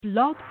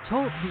Blog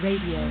Talk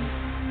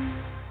Radio.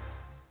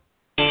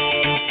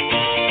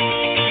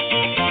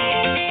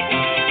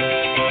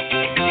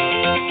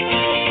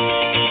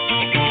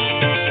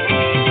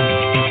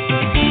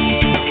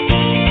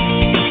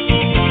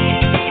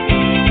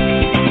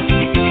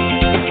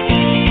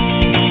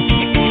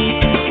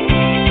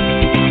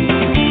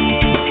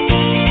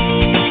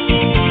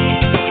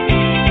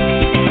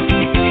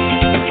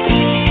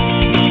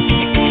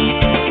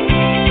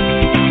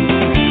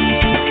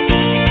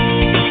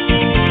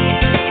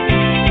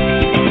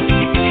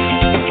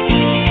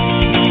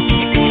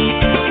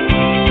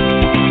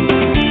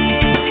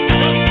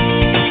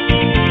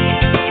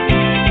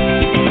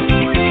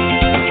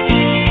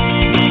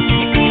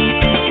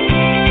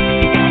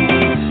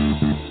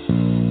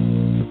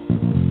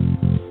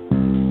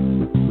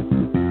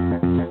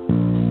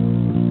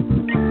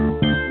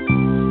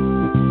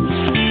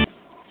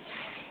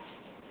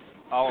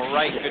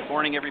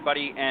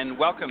 Everybody, and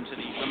welcome to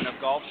the Women of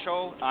Golf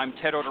Show. I'm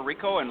Ted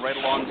Odorico, and right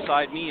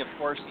alongside me, of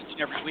course, each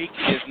and every week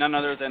is none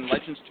other than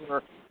Legends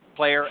Tour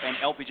player and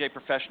LPGA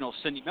professional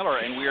Cindy Miller,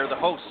 and we are the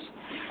hosts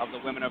of the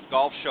Women of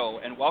Golf Show.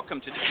 And welcome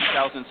to the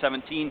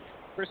 2017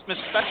 Christmas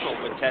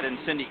special with Ted and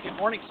Cindy. Good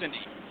morning, Cindy.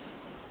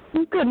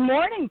 Good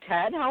morning,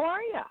 Ted. How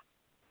are you?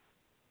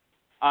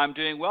 I'm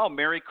doing well.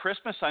 Merry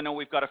Christmas. I know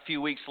we've got a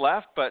few weeks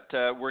left, but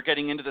we're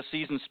getting into the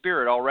season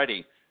spirit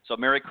already. So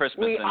Merry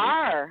Christmas, We Cindy.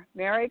 are.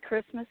 Merry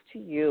Christmas to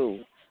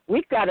you.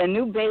 We've got a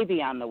new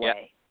baby on the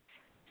way.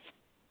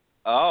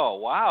 Yeah. Oh,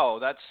 wow.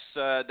 That's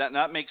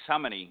that makes how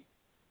many?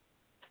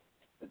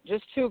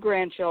 Just 2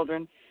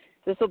 grandchildren.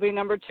 This will be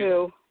number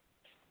 2.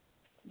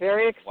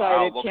 Very excited.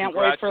 Wow. Well, can't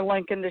wait for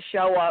Lincoln to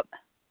show up.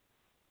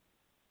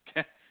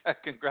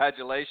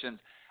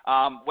 Congratulations.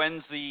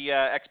 When's the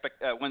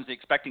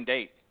expecting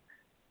date?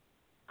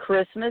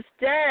 Christmas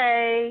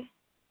Day.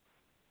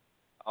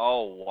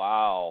 Oh,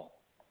 wow.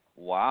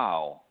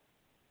 Wow.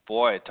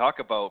 Boy, talk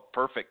about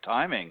perfect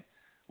timing.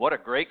 What a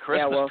great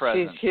Christmas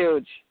present. She's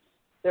huge.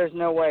 There's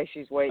no way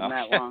she's waiting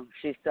that long.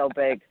 She's so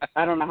big.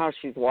 I don't know how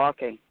she's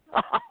walking.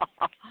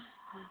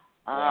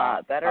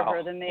 Better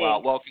her than me.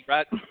 Well,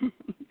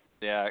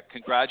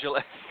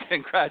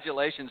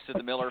 congratulations to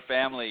the Miller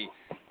family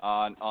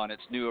on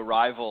its new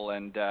arrival,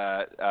 and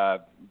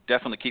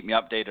definitely keep me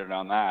updated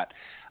on that.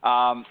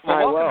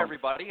 Welcome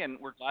everybody, and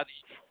we're glad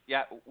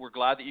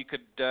that you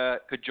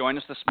could join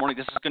us this morning.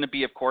 This is going to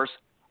be, of course,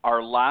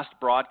 our last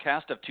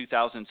broadcast of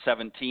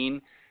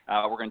 2017.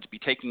 We're going to be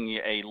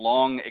taking a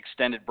long,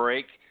 extended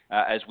break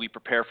as we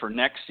prepare for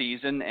next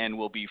season, and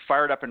we'll be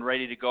fired up and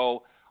ready to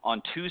go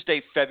on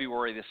Tuesday,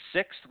 February the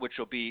 6th, which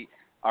will be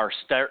our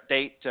start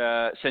date,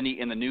 Cindy,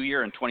 in the new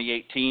year in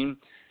 2018.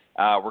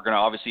 We're going to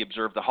obviously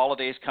observe the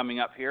holidays coming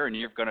up here, and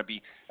you're going to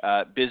be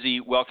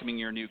busy welcoming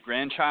your new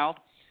grandchild.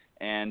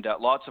 And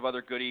lots of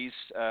other goodies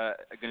are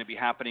going to be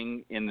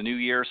happening in the new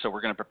year, so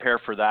we're going to prepare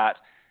for that.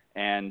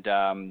 And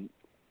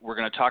we're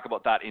going to talk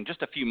about that in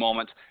just a few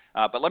moments.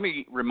 But let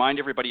me remind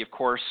everybody, of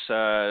course,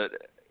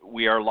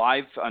 we are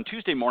live on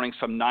Tuesday mornings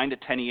from 9 to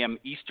 10 a.m.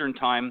 Eastern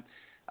Time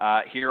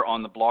here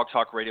on the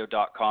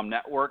blogtalkradio.com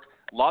network.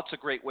 Lots of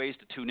great ways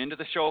to tune into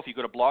the show. If you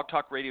go to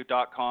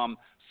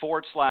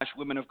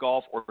blogtalkradio.com/Women of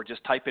Golf, or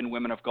just type in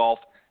Women of Golf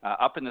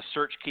up in the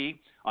search key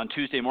on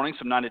Tuesday mornings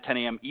from 9 to 10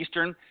 a.m.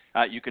 Eastern,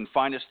 you can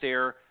find us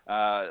there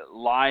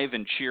live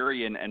and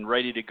cheery and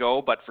ready to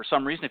go. But for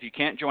some reason, if you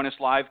can't join us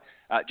live,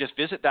 just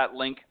visit that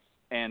link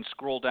and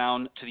scroll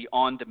down to the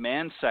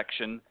on-demand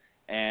section,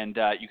 and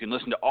you can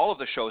listen to all of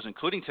the shows,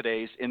 including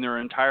today's, in their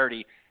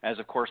entirety, as,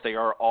 of course, they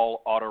are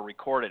all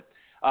auto-recorded.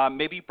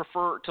 Maybe you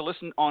prefer to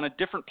listen on a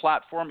different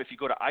platform. If you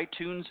go to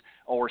iTunes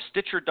or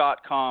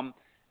Stitcher.com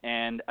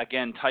and,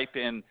 again, type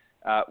in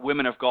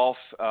Women of Golf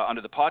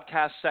under the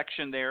podcast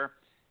section there,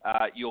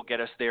 you'll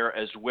get us there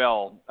as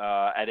well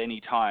at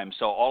any time.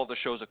 So all of the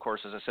shows, of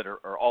course, as I said,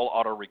 are all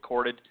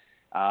auto-recorded.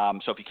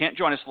 So if you can't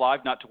join us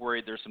live, not to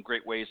worry, there's some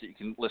great ways that you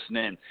can listen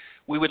in.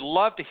 We would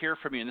love to hear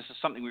from you, and this is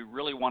something we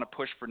really want to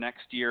push for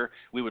next year.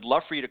 We would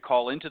love for you to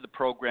call into the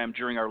program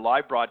during our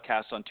live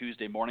broadcasts on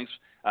Tuesday mornings,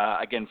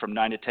 again from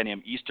 9 to 10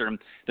 a.m. Eastern.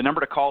 The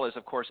number to call is,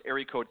 of course,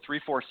 area code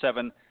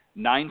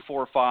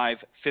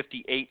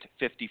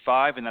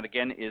 347-945-5855, and that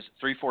again is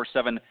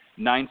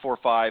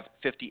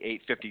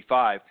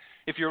 347-945-5855.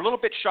 If you're a little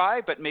bit shy,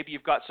 but maybe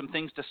you've got some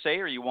things to say,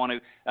 or you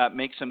want to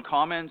make some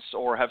comments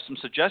or have some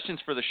suggestions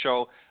for the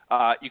show,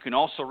 you can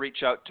also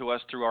reach out to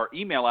us through our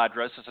email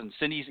addresses. And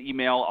Cindy's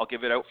email, I'll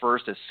give it out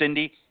first, is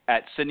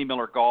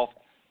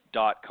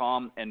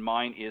cindy@cindymillergolf.com, and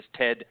mine is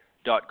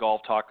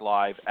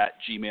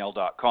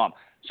ted.golftalklive@gmail.com.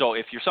 So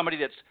if you're somebody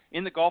that's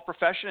in the golf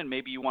profession and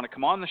maybe you want to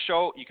come on the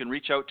show, you can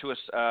reach out to us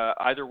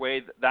either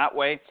way, that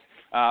way.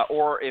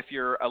 Or if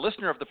you're a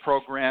listener of the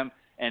program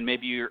and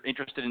maybe you're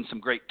interested in some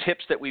great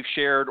tips that we've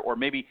shared, or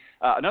maybe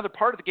another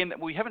part of the game that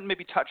we haven't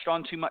maybe touched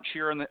on too much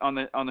here on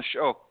the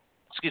show.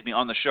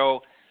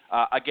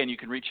 Again, you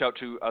can reach out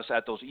to us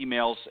at those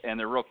emails, and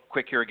they're real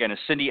quick here again. Is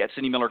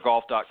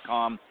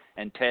cindy@cindymillergolf.com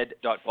and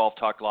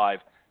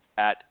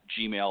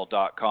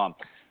ted.golftalklive@gmail.com.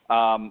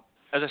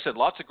 As I said,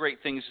 lots of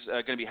great things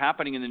going to be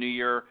happening in the new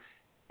year,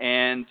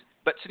 and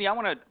But Cindy, I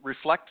want to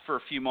reflect for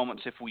a few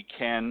moments, if we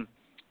can,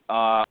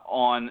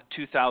 on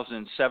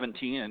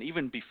 2017 and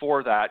even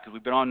before that, because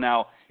we've been on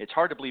now. It's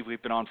hard to believe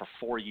we've been on for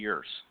 4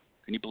 years.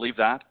 Can you believe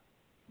that?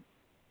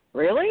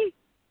 Really?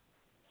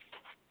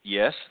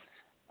 Yes.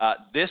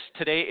 This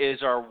today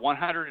is our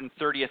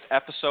 130th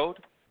episode.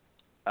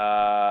 So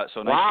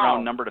a nice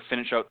round number to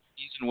finish out the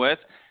season with.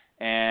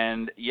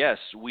 And yes,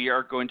 we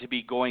are going to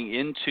be going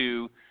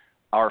into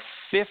our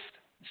 5th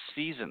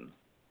season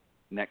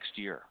next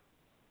year.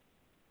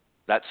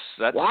 That's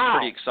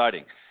pretty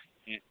exciting.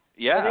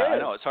 Yeah, I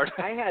know. It's hard.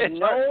 I had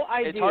no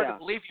idea. It's hard to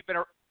believe you've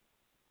been.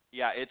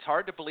 It's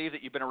hard to believe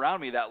that you've been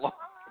around me that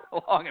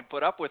long and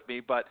put up with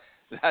me, but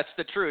that's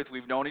the truth.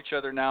 We've known each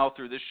other now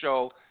through this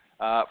show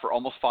for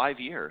almost 5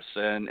 years,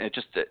 and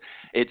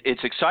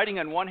it's exciting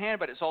on one hand,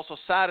 but it's also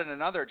sad on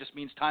another. It just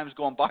means time's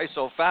going by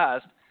so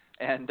fast,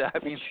 and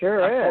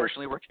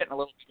unfortunately, we're getting a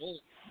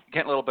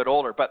little bit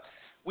older. But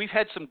we've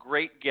had some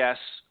great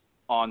guests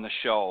on the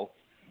show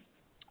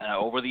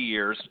over the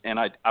years, and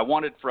I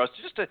wanted for us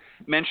just to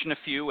mention a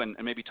few and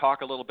maybe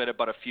talk a little bit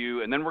about a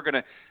few, and then we're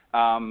going to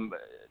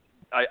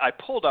I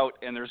pulled out,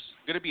 and there's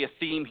going to be a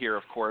theme here,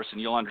 of course, and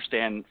you'll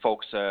understand,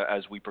 folks,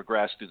 as we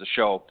progress through the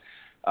show.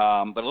 But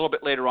a little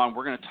bit later on,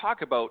 we're going to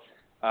talk about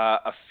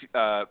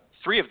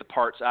 3 of the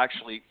parts,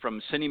 actually,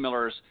 from Cindy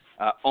Miller's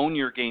Own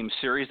Your Game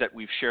series that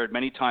we've shared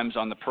many times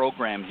on the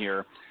program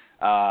here.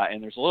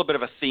 And there's a little bit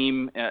of a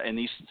theme in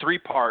these 3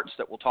 parts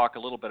that we'll talk a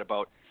little bit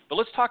about. But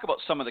let's talk about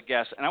some of the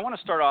guests. And I want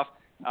to start off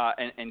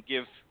and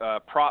give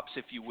props,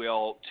 if you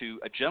will, to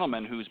a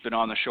gentleman who's been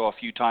on the show a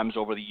few times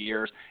over the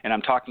years. And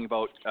I'm talking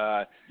about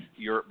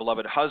your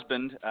beloved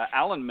husband,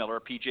 Alan Miller,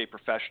 PGA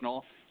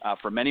professional,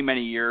 for many,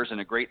 many years and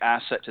a great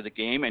asset to the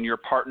game, and your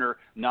partner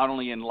not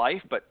only in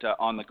life but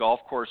on the golf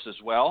course as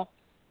well.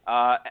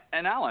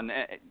 And Alan,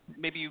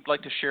 maybe you'd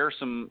like to share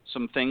some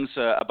things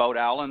about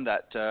Alan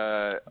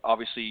that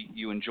obviously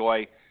you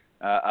enjoy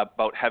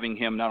about having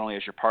him not only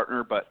as your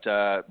partner but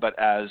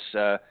as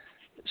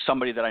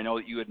somebody that I know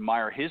that you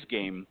admire his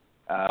game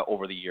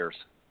over the years.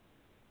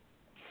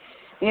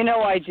 You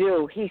know, I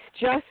do. He's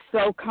just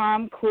so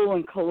calm, cool,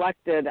 and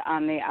collected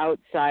on the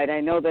outside. I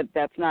know that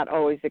that's not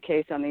always the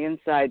case on the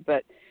inside,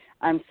 but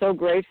I'm so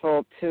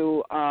grateful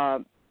to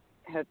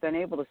have been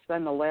able to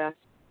spend the last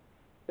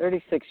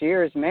 36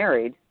 years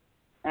married,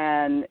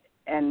 and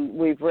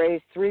we've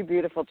raised 3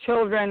 beautiful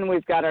children.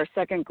 We've got our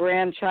 2nd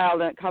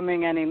grandchild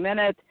coming any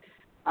minute.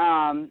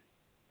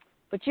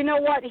 But you know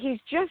what? He's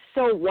just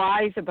so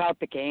wise about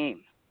the game,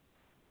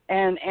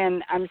 and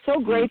I'm so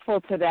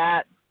grateful to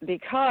that,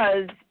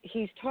 because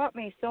he's taught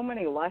me so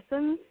many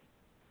lessons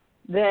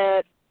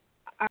that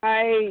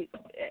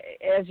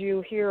as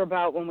you hear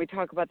about when we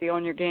talk about the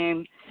Own Your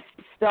Game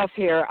stuff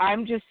here,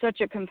 I'm just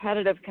such a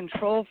competitive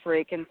control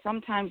freak, and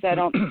sometimes I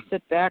don't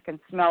sit back and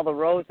smell the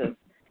roses.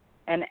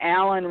 And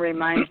Alan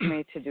reminds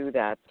me to do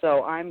that.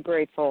 So I'm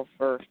grateful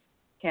for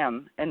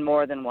him in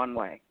more than one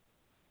way.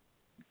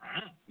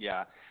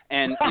 Yeah.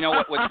 And you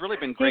know what's really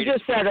been great? He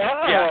just said,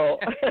 oh.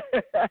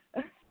 Yeah.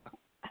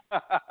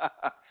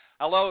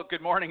 Hello,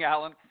 good morning,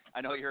 Alan.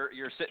 I know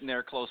you're sitting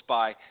there close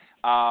by.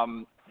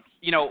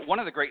 You know, one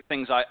of the great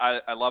things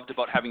I loved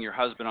about having your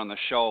husband on the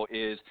show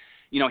is,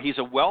 you know, he's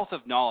a wealth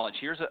of knowledge.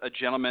 Here's a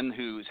gentleman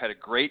who's had a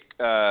great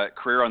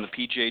career on the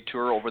PGA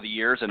Tour over the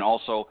years, and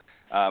also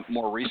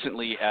more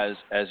recently as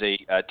a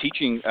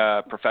teaching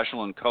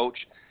professional and coach.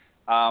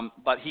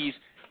 But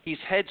he's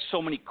had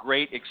so many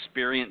great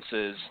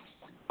experiences,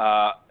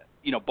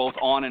 you know, both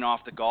on and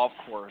off the golf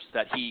course,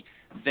 that he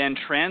then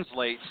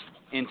translates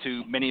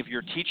into many of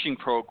your teaching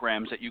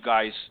programs that you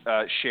guys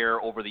share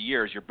over the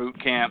years, your boot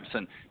camps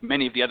and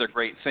many of the other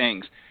great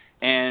things.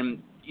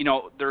 And, you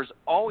know, there's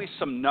always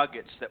some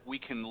nuggets that we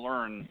can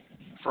learn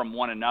from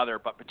one another,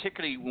 but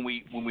particularly when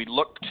we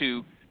look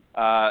to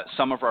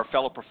some of our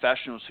fellow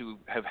professionals who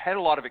have had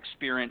a lot of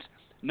experience,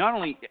 not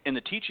only in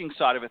the teaching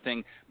side of a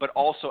thing, but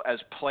also as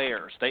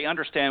players. They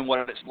understand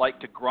what it's like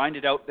to grind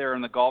it out there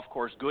in the golf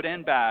course, good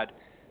and bad.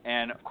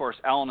 And, of course,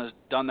 Alan has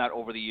done that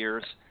over the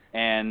years,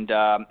 and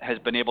has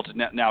been able to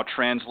now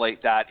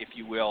translate that, if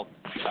you will,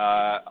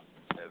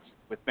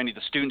 with many of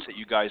the students that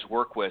you guys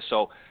work with.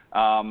 So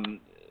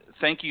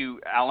thank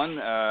you, Alan.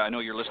 I know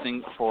you're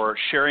listening, for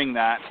sharing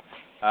that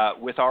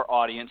with our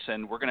audience,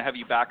 and we're going to have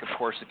you back, of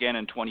course, again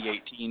in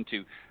 2018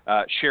 to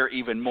share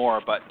even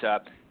more. But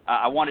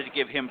I wanted to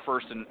give him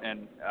first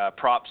and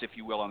props, if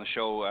you will, on the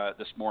show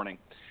this morning.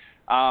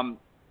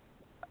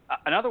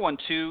 Another one,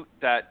 too,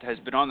 that has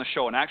been on the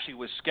show and actually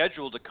was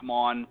scheduled to come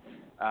on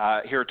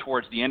here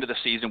towards the end of the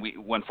season.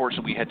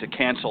 Unfortunately, we had to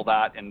cancel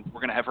that, and we're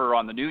going to have her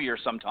on the new year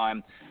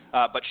sometime.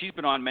 But she's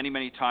been on many,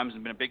 many times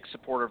and been a big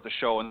supporter of the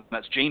show, and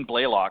that's Jane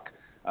Blaylock,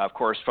 of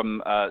course,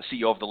 from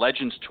CEO of the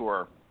Legends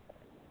Tour.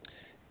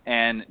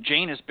 And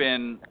Jane has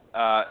been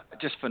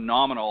just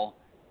phenomenal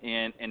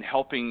in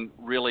helping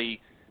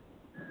really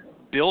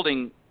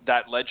building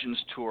that Legends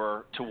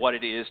Tour to what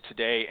it is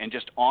today, and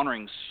just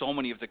honoring so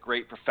many of the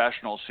great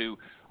professionals who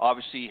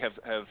obviously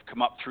have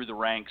come up through the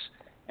ranks.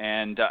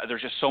 And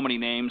there's just so many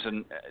names,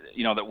 and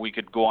you know, that we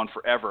could go on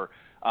forever.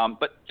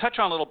 But touch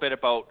on a little bit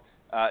about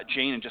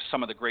Jane and just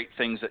some of the great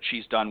things that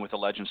she's done with the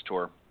Legends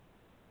Tour.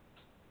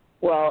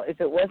 Well, if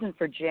it wasn't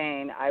for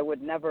Jane, I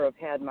would never have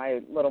had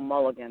my little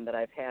mulligan that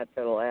I've had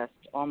for the last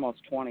almost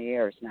 20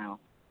 years now.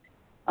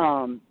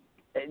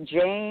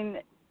 Jane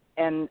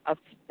and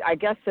I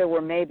guess there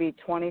were maybe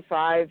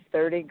 25,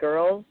 30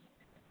 girls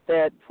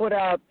that put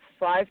up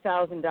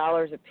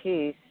 $5,000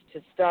 apiece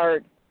to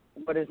start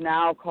what is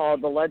now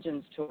called the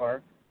Legends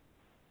Tour.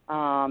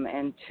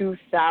 In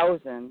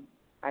 2000,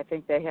 I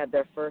think they had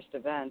their first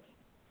event.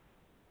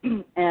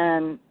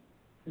 And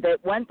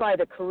that went by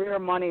the career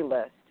money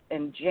list.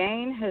 And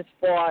Jane has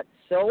fought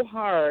so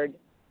hard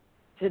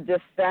to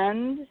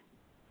defend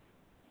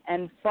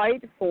and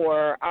fight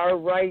for our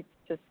right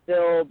to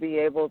still be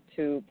able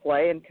to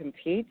play and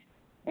compete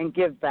and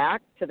give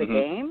back to the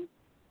game.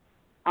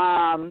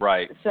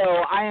 Right. So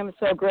I am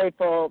so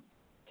grateful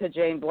to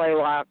Jane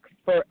Blalock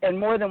for, in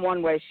more than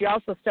one way. She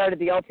also started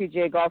the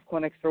LPGA Golf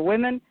Clinics for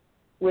Women,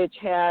 which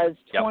has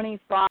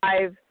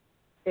 25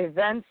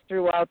 events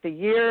throughout the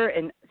year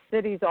in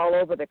cities all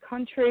over the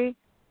country,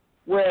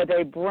 where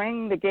they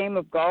bring the game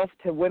of golf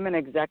to women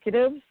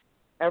executives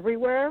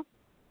everywhere.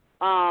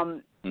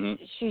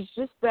 She's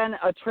just been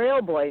a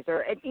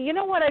trailblazer. And you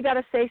know what? I got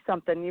to say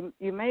something.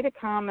 You made a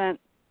comment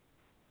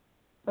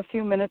a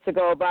few minutes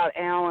ago about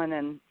Alan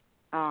and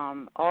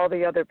all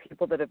the other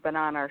people that have been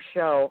on our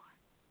show.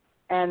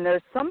 And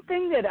there's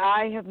something that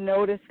I have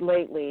noticed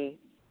lately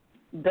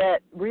that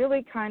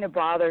really kind of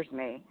bothers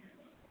me.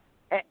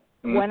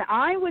 When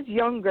I was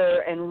younger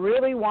and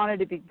really wanted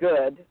to be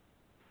good,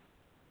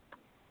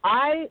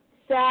 I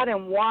sat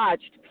and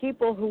watched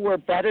people who were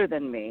better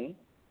than me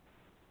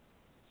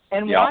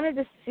and wanted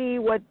to see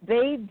what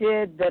they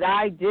did that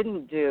I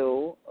didn't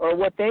do or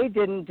what they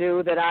didn't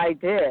do that I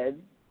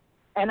did.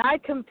 And I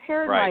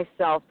compared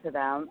myself to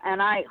them,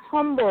 and I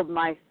humbled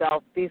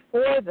myself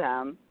before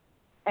them,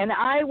 and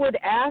I would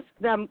ask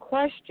them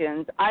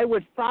questions. I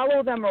would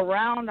follow them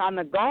around on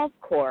the golf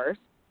course,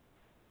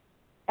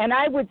 and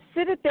I would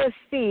sit at their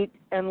feet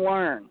and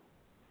learn.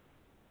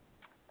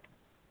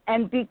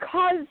 And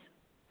because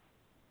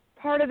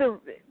part of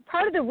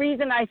the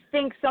reason I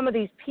think some of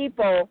these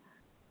people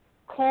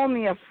call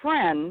me a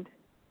friend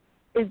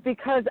is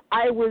because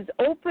I was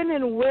open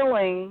and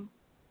willing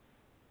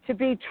to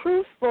be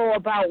truthful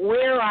about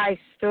where I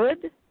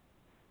stood.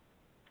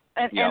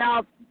 And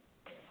I'll,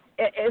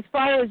 as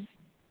far as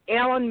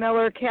Alan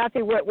Miller,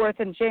 Kathy Whitworth,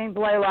 and Jane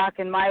Blalock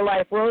in my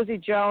life, Rosie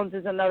Jones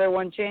is another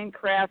one, Jane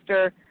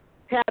Crafter,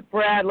 Pat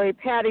Bradley,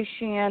 Patty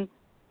Sheehan,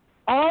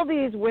 all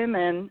these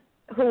women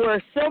who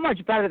are so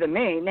much better than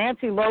me,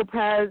 Nancy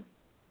Lopez,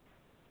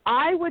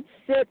 I would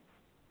sit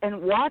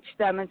and watch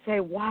them and say,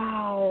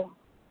 wow,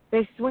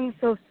 they swing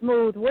so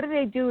smooth. What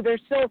do?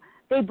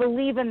 They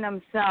believe in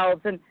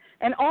themselves and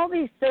all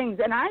these things.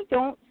 And I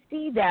don't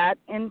see that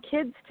in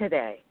kids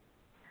today.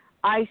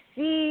 I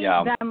see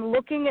them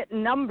looking at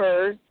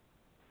numbers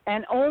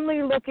and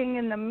only looking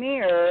in the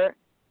mirror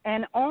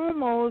and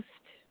almost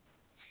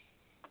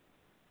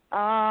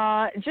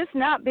just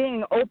not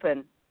being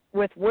open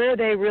with where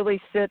they really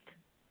sit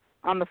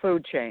on the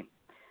food chain.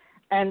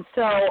 And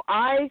so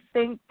I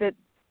think that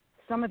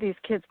some of these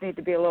kids need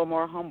to be a little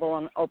more humble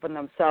and open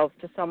themselves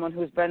to someone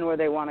who's been where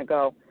they want to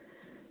go.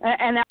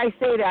 And I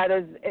say that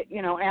as,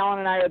 you know, Alan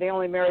and I are the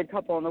only married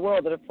couple in the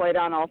world that have played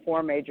on all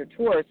four major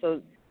tours.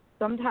 So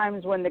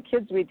sometimes when the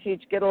kids we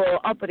teach get a little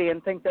uppity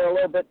and think they're a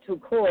little bit too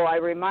cool, I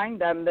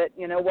remind them that,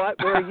 you know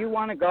what, where you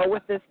want to go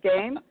with this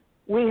game,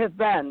 we have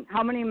been.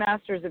 How many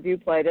Masters have you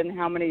played in?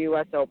 How many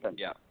U.S. Opens?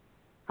 Yeah.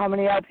 How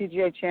many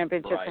LPGA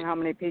championships and how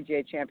many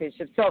PGA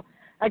championships? So,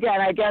 again,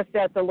 I guess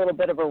that's a little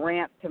bit of a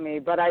rant to me,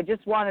 but I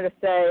just wanted to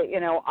say, you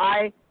know,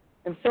 I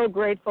am so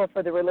grateful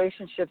for the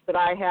relationships that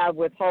I have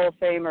with Hall of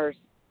Famers.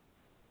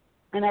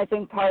 And I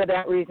think part of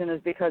that reason is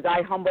because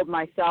I humbled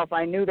myself.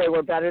 I knew they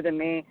were better than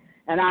me,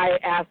 and I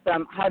asked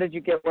them, how did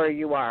you get where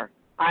you are?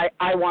 I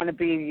want to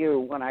be you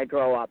when I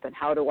grow up, and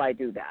how do I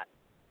do that?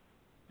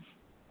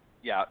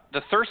 Yeah,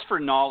 the thirst for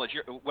knowledge,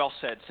 well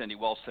said, Cindy,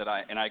 well said,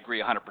 and I agree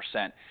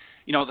 100%.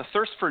 You know, the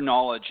thirst for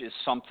knowledge is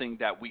something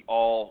that we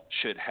all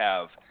should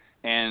have,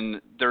 and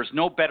there's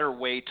no better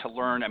way to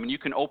learn. I mean, you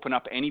can open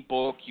up any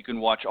book, you can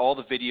watch all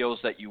the videos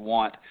that you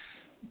want,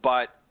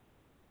 but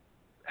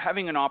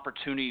having an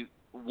opportunity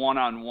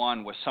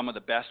one-on-one with some of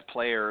the best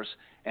players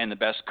and the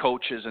best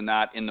coaches and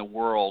that in the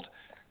world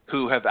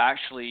who have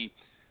actually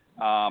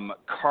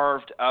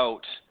carved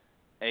out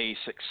a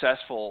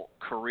successful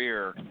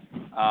career,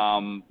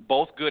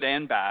 both good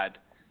and bad,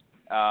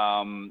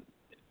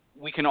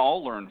 we can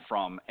all learn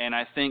from. And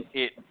I think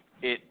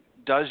it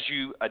does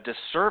you a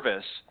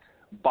disservice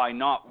by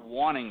not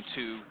wanting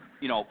to,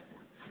 you know,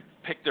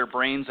 pick their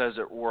brains, as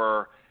it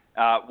were,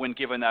 when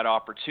given that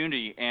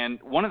opportunity. And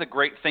one of the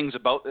great things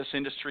about this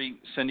industry,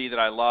 Cindy, that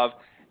I love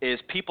is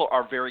people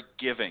are very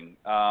giving.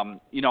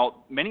 You know,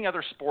 many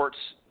other sports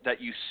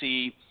that you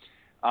see,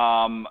 a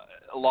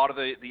lot of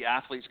the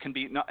athletes can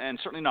be, and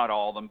certainly not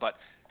all of them, but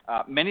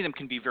many of them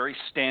can be very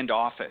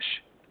standoffish.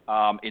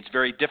 It's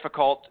very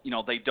difficult. You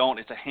know,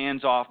 it's a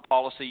hands-off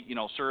policy. You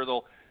know, sir,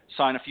 they'll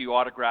sign a few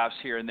autographs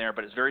here and there,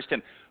 but it's very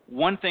thin.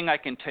 One thing I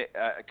can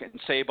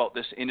say about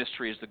this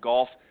industry is the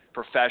golf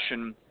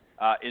profession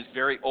is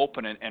very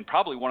open, and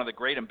probably one of the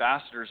great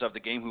ambassadors of the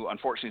game, who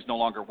unfortunately is no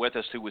longer with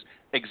us, who was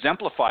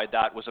exemplified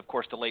that, was of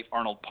course the late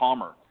Arnold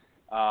Palmer.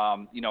 He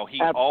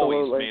Absolutely.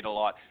 always made a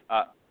lot.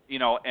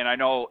 And I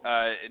know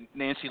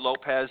Nancy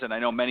Lopez, and I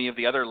know many of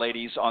the other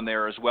ladies on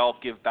there as well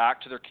give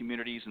back to their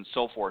communities and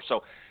so forth.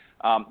 So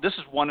this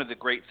is one of the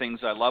great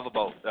things I love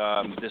about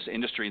this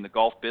industry in the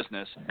golf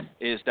business,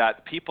 is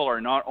that people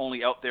are not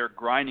only out there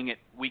grinding it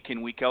week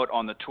in, week out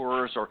on the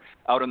tours or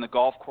out on the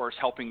golf course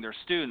helping their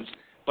students,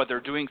 but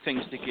they're doing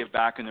things to give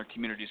back in their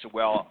communities as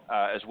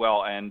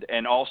well,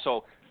 and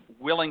also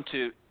willing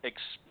to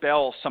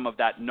expel some of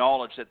that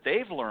knowledge that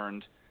they've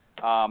learned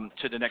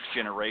to the next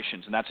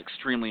generations, and that's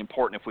extremely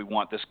important if we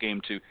want this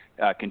game to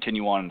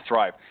continue on and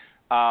thrive.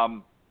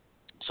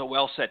 So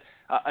well said.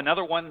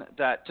 Another one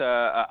that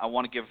I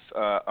want to give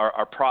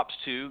our props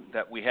to,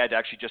 that we had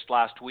actually just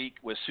last week,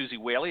 was Suzy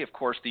Whaley, of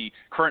course, the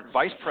current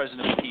Vice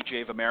President of the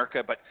PGA of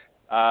America, but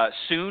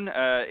soon,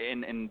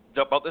 in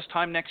about this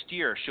time next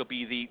year, she'll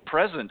be the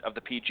President of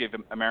the PGA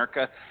of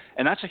America,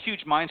 and that's a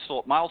huge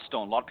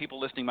milestone. A lot of people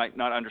listening might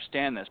not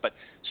understand this, but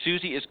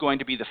Suzy is going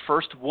to be the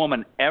first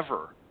woman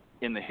ever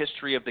in the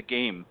history of the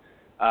game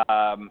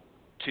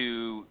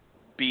to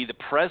be the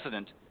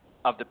President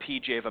of the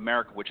PGA of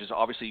America, which has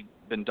obviously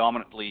been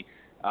dominantly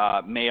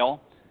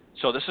male.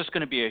 So this is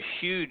going to be a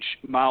huge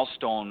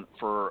milestone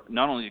for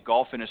not only the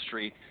golf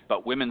industry,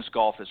 but women's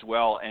golf as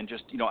well. And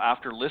just,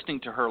 after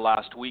listening to her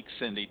last week,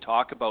 Cindy,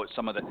 talk about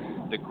some of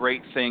the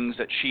great things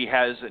that she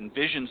has and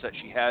visions that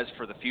she has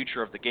for the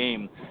future of the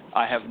game,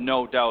 I have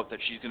no doubt that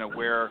she's going to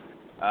wear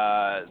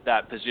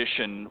that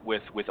position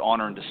with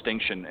honor and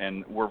distinction.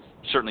 And we're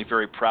certainly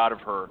very proud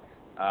of her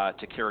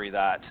to carry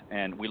that,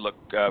 and we look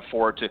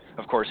forward to,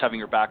 of course,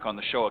 having her back on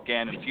the show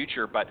again in the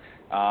future, but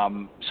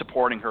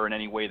supporting her in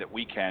any way that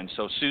we can.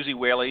 So Suzy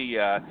Whaley,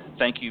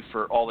 thank you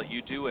for all that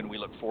you do, and we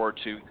look forward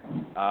to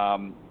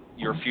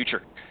your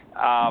future.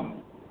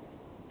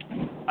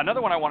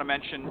 Another one I want to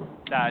mention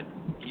that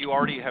you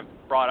already have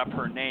brought up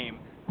her name,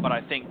 but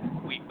I think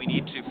we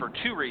need to for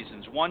two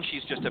reasons. One,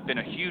 she's just been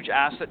a huge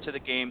asset to the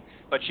game,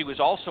 but she was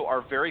also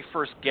our very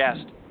first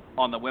guest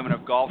on the Women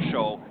of Golf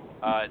show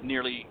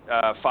nearly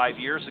 5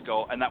 years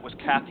ago, and that was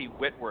Kathy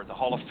Whitworth, a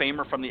Hall of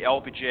Famer from the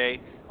LPGA,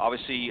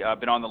 obviously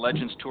been on the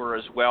Legends Tour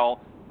as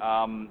well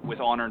with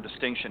honor and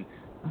distinction.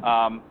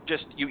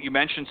 You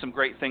mentioned some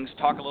great things.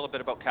 Talk a little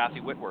bit about Kathy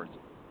Whitworth.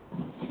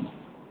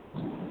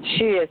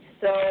 She is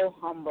so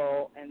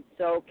humble and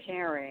so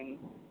caring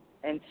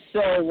and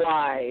so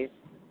wise.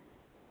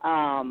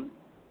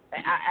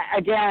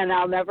 Again,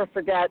 I'll never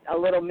forget a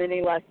little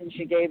mini lesson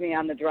she gave me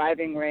on the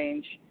driving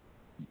range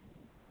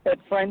at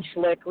French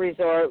Lick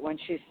Resort when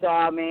she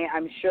saw me.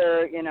 I'm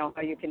sure,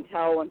 how you can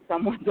tell when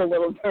someone's a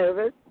little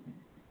nervous.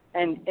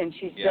 And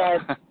she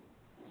said,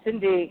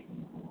 Cindy,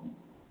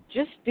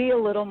 just be a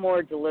little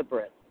more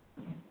deliberate.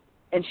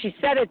 And she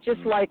said it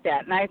just like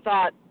that. And I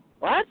thought,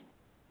 what?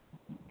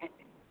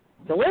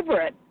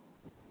 Deliberate?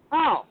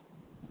 Oh,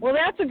 well,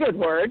 that's a good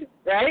word,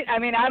 right? I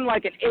mean, I'm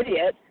like an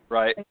idiot.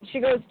 Right. And she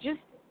goes, just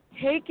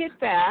take it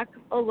back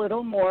a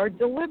little more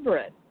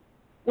deliberate.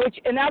 Which,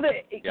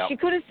 she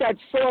could have said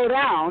slow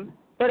down,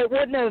 but it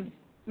wouldn't have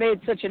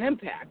made such an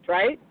impact,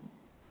 right?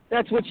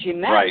 That's what she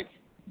meant. Right.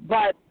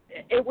 But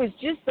it was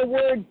just the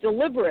word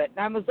deliberate. And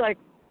I was like,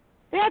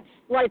 that's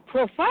like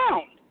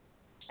profound.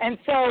 And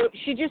so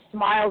she just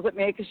smiles at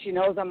me because she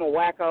knows I'm a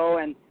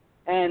wacko.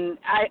 And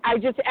I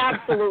just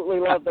absolutely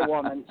love the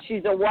woman.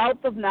 She's a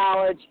wealth of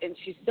knowledge, and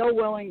she's so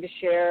willing to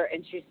share.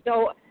 And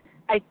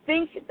I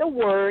think the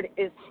word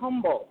is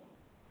humble.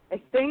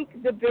 I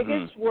think the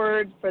biggest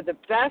word for the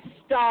best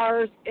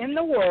stars in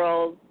the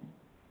world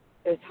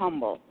is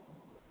humble.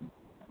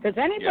 Because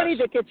anybody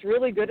that gets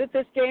really good at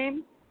this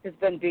game has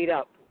been beat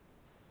up.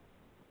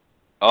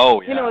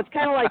 Oh, yeah. It's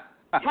kind of like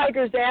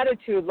Tiger's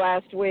attitude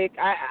last week.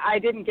 I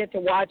didn't get to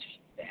watch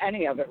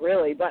any of it,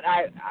 really, but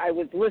I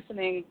was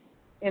listening,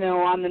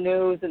 on the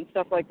news and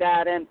stuff like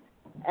that,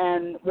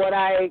 and what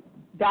I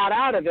got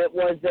out of it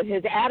was that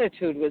his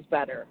attitude was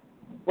better.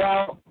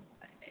 Well,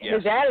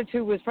 his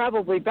attitude was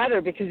probably better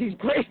because he's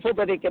grateful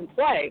that he can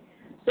play.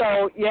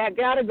 So you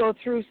got to go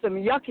through some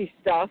yucky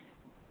stuff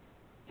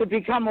to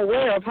become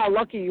aware of how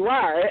lucky you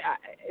are.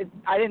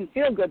 I didn't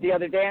feel good the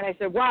other day, and I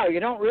said, wow, you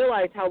don't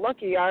realize how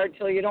lucky you are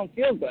until you don't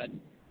feel good.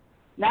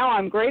 Now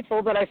I'm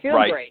grateful that I feel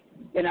great,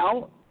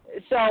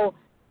 So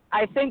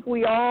I think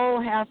we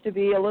all have to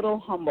be a little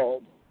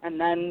humbled, and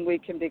then we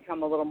can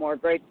become a little more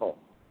grateful.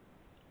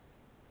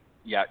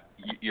 Yeah,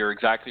 you're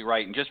exactly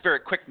right. And just very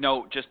quick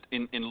note, just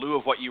in lieu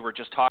of what you were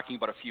just talking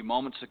about a few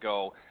moments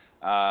ago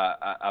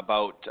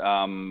about,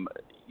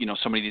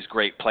 some of these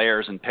great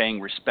players and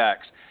paying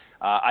respects.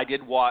 I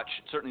did watch,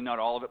 certainly not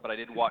all of it, but I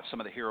did watch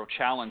some of the Hero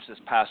Challenge this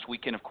past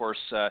weekend, of course,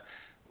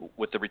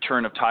 with the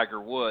return of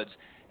Tiger Woods.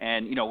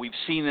 And, we've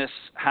seen this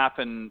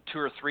happen 2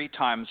 or 3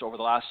 times over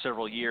the last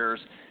several years.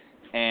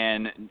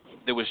 And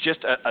there was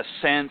just a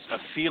sense, a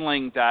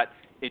feeling that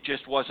it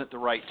just wasn't the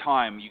right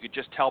time. You could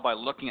just tell by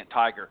looking at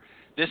Tiger.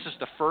 This is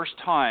the first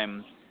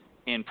time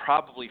in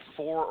probably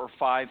 4 or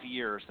 5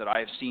 years that I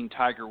have seen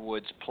Tiger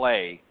Woods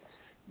play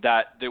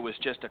that there was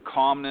just a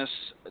calmness,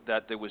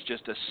 that there was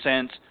just a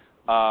sense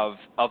of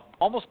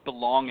almost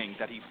belonging,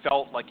 that he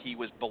felt like he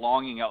was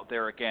belonging out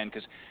there again.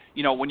 Because,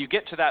 you know, when you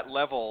get to that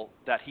level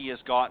that he has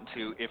gotten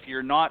to, if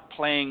you're not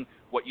playing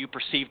what you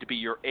perceive to be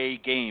your A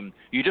game,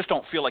 you just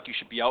don't feel like you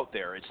should be out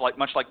there. It's like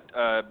much like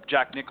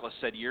Jack Nicklaus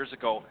said years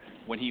ago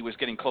when he was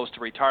getting close to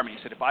retirement.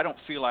 He said, if I don't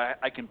feel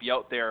I can be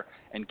out there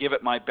and give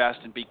it my best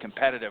and be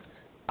competitive,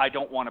 I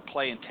don't want to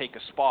play and take a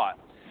spot.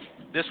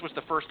 This was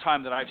the first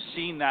time that I've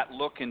seen that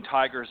look in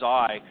Tiger's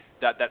eye,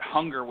 that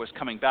hunger was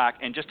coming back.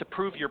 And just to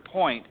prove your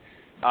point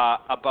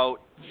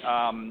about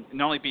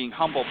not only being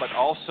humble but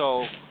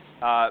also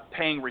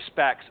paying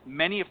respects,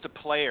 many of the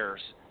players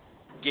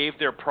gave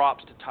their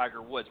props to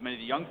Tiger Woods. Many of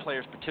the young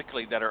players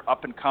particularly that are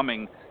up and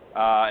coming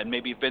and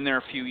maybe have been there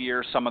a few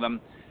years, some of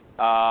them,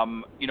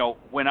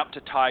 went up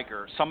to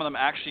Tiger. Some of them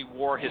actually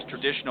wore his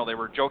traditional, they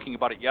were joking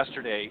about it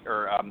yesterday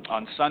or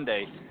on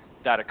Sunday,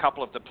 that a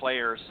couple of the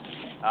players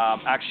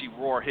actually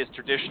wore his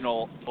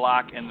traditional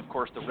black and, of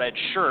course, the red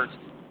shirt,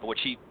 which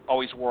he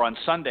always wore on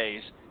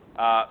Sundays,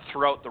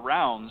 throughout the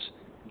rounds,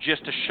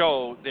 just to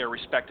show their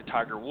respect to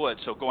Tiger Woods.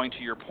 So going to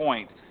your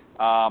point,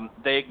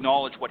 they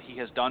acknowledge what he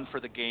has done for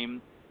the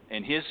game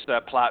in his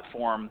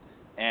platform,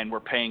 and we're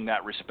paying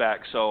that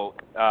respect. So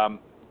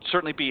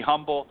certainly be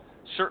humble,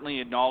 certainly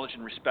acknowledge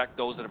and respect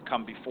those that have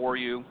come before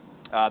you,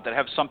 that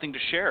have something to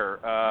share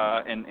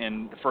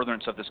in the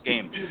furtherance of this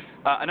game.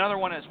 Another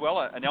one as well,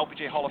 an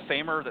LPGA Hall of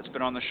Famer that's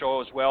been on the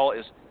show as well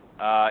is,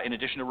 in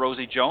addition to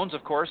Rosie Jones,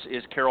 of course,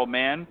 is Carol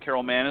Mann.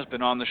 Carol Mann has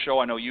been on the show.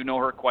 I know you know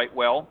her quite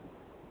well.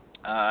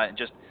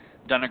 Just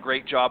done a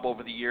great job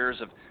over the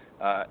years of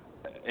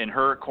in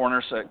her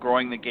corners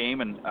growing the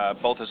game, and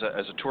both as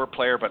a tour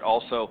player but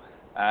also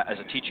as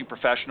a teaching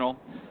professional.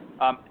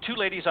 Two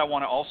ladies I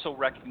want to also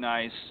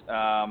recognize,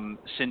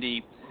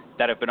 Cindy,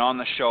 that have been on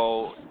the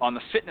show on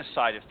the fitness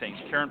side of things,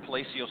 Karen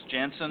Palacios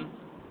Jansen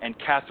and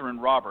Catherine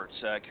Roberts.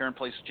 Karen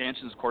Palacios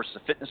Jansen, of course, is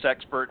a fitness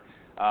expert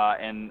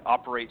and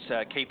operates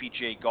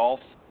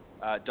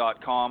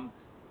kpjgolf.com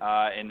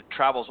and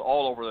travels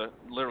all over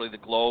literally the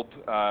globe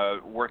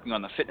working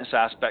on the fitness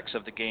aspects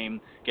of the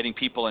game, getting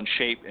people in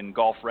shape and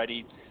golf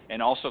ready.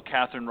 And also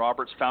Catherine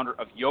Roberts, founder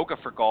of Yoga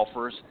for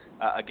Golfers,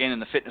 again in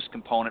the fitness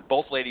component.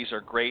 Both ladies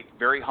are great,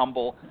 very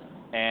humble.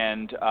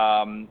 And,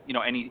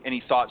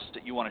 any thoughts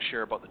that you want to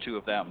share about the two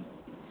of them?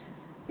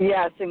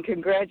 Yes, and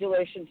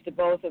congratulations to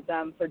both of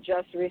them for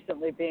just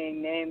recently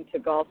being named to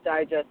Golf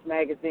Digest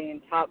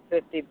magazine top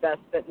 50 best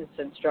fitness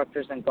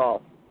instructors in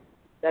golf.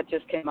 That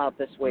just came out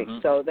this week.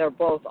 Mm-hmm. So they're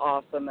both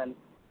awesome,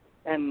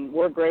 and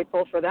we're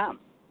grateful for them.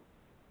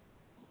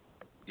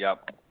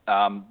 Yep.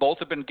 Both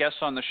have been guests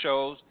on the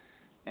shows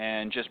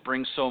and just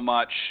bring so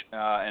much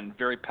and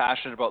very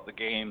passionate about the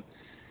game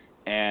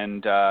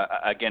and,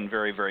 again,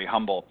 very, very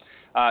humble.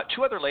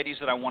 Two other ladies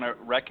that I want to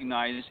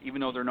recognize,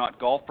 even though they're not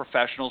golf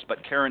professionals,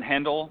 but Karen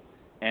Hendel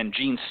and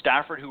Jean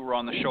Stafford, who were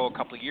on the show a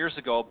couple of years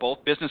ago,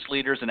 both business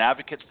leaders and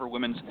advocates for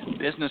women's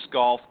business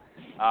golf.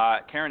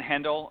 Karen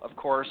Hendel, of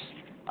course,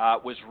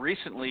 was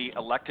recently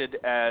elected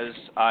as,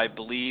 I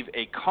believe,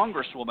 a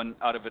congresswoman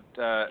out of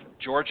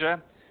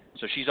Georgia.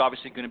 So she's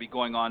obviously going to be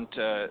going on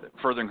to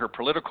furthering her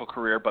political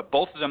career, but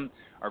both of them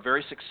are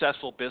very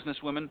successful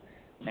businesswomen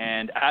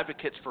and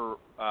advocates for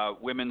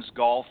women's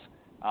golf,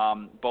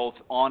 both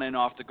on and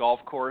off the golf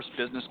course,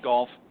 business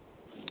golf,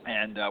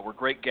 and we're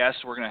great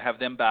guests. We're going to have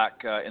them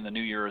back in the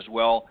new year as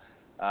well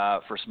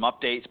for some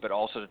updates, but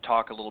also to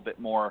talk a little bit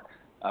more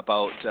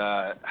about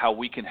how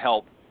we can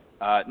help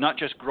not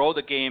just grow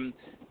the game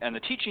and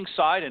the teaching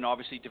side and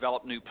obviously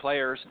develop new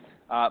players,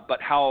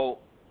 but how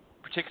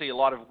particularly a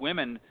lot of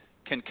women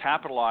can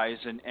capitalize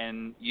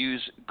and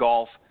use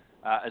golf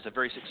as a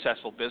very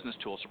successful business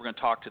tool. So we're going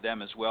to talk to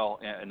them as well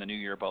in the new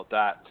year about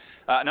that.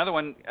 Another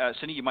one,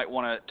 Cindy, you might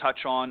want to touch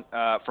on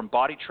from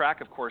Body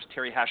Track. Of course,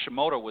 Terry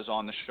Hashimoto was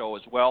on the show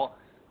as well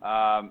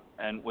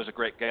and was a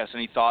great guest.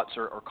 Any thoughts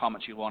or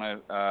comments you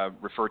want to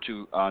refer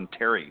to on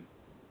Terry?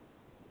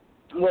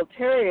 Well,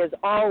 Terry is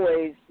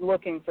always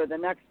looking for the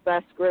next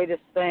best,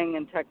 greatest thing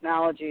in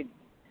technology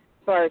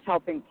as far as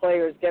helping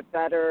players get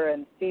better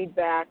and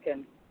feedback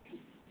and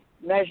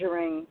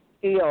measuring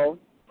feel,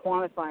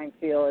 quantifying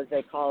feel as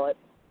they call it.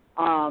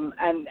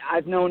 And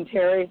I've known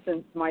Terry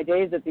since my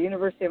days at the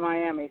University of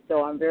Miami,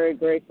 so I'm very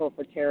grateful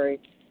for Terry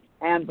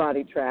and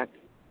Body Track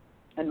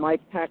and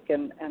Mike Peck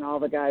and all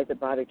the guys at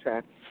Body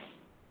Track.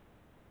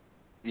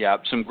 Yeah,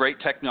 some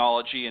great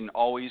technology and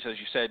always, as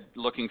you said,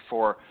 looking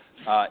for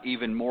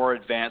even more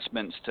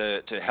advancements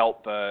to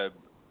help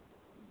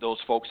those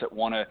folks that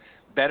want to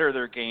better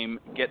their game,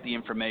 get the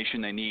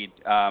information they need.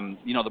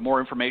 The more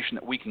information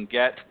that we can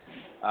get,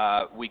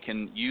 we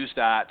can use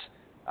that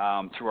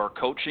through our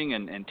coaching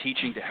and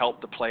teaching to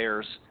help the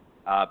players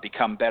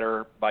become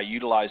better by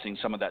utilizing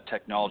some of that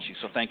technology.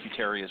 So thank you,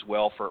 Terry, as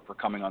well for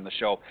coming on the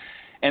show.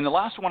 And the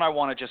last one I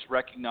want to just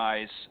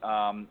recognize,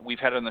 we've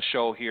had on the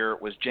show here,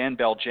 was Jan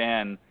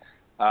Beljan,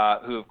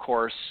 who, of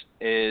course,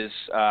 is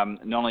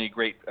not only a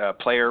great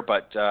player,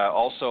 but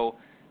also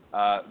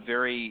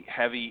very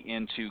heavy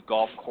into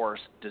golf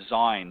course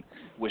design,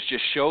 which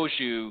just shows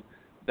you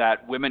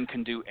that women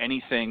can do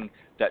anything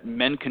that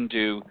men can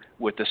do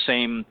with the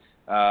same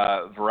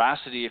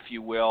veracity, if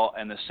you will,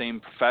 and the same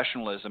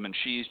professionalism. And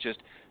she's just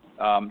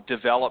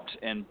developed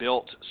and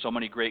built so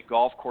many great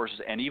golf courses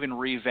and even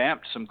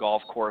revamped some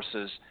golf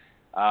courses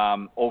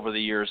over the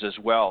years as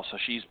well. So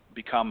she's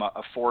become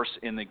a force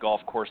in the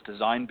golf course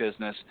design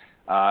business.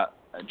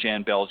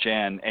 Jan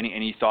Bell-Jan,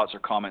 any thoughts or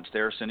comments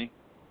there, Cindy?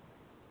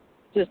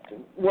 Just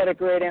what a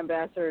great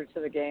ambassador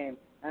to the game.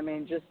 I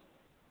mean, just,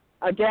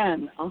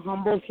 again, a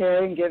humble,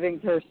 caring,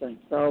 giving person.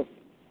 So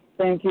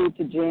thank you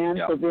to Jan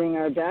for being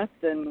our guest,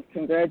 and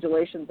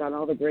congratulations on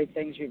all the great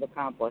things you've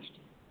accomplished.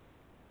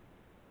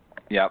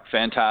 Yeah,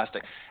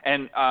 fantastic.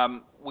 And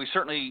we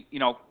certainly,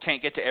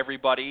 can't get to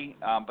everybody,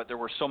 but there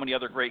were so many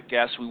other great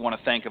guests. We want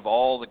to thank of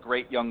all the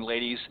great young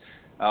ladies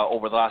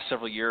over the last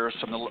several years,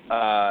 from the,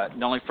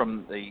 not only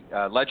from the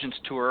Legends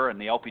Tour and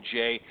the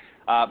LPGA,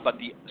 but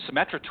the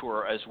Symetra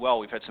Tour as well.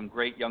 We've had some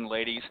great young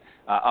ladies,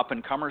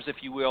 up-and-comers, if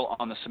you will,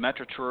 on the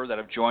Symetra Tour that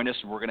have joined us,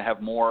 and we're going to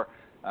have more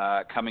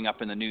coming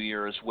up in the new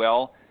year as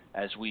well,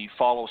 as we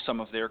follow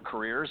some of their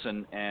careers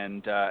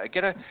and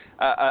get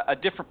a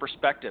different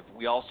perspective.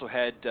 We also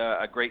had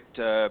a great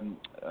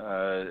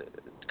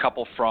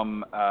couple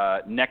from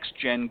Next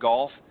Gen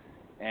Golf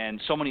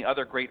and so many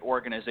other great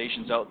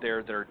organizations out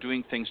there that are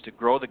doing things to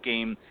grow the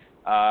game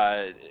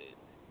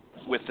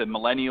with the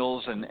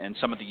millennials and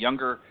some of the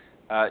younger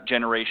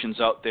generations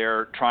out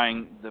there,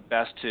 trying the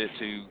best to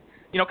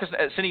because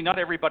Cindy, not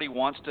everybody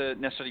wants to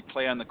necessarily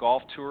play on the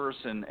golf tours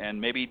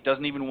and maybe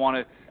doesn't even want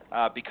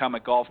to become a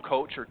golf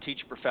coach or teach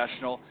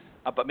professional,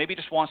 but maybe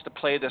just wants to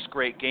play this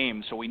great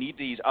game. So we need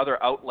these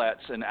other outlets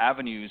and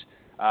avenues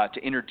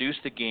to introduce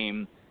the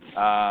game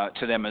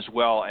to them as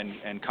well,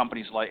 and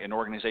companies and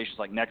organizations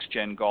like Next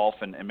Gen Golf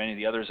and many of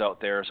the others out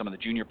there, some of the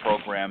junior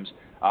programs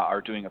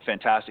are doing a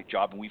fantastic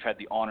job, and we've had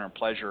the honor and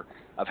pleasure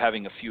of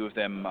having a few of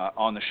them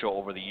on the show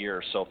over the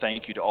years. So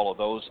thank you to all of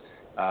those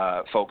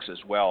folks as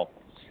well.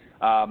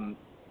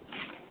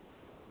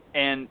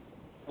 And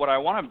what I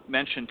want to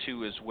mention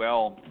too as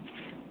well,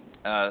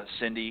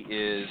 Cindy,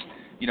 is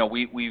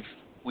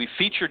we've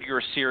featured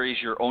your series,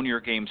 your Own Your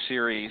Game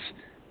series,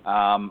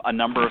 a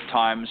number of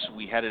times.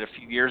 We had it a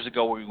few years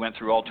ago where we went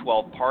through all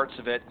 12 parts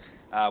of it.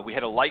 We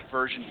had a light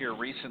version here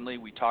recently.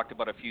 We talked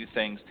about a few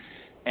things,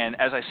 and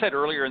as I said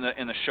earlier in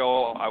the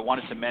show, I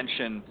wanted to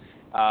mention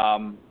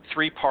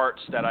 3 parts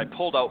that I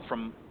pulled out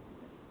from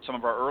some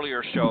of our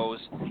earlier shows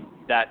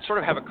that sort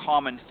of have a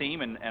common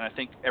theme, and I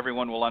think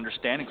everyone will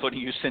understand, including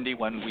you, Cindy,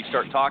 when we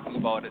start talking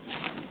about it,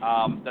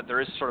 that there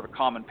is sort of a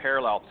common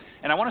parallel.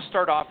 And I want to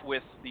start off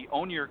with the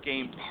Own Your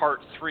Game Part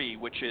 3,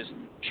 which is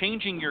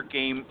changing your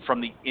game from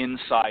the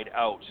inside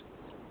out.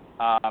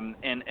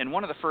 And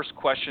one of the first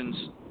questions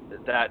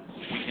that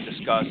we can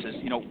discuss is,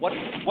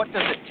 what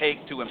does it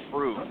take to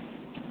improve?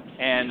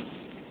 And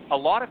a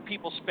lot of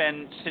people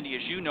spend, Cindy,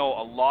 as you know,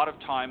 a lot of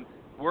time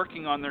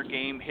working on their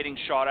game, hitting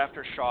shot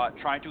after shot,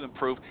 trying to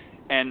improve,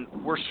 and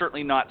we're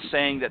certainly not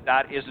saying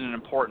that isn't an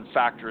important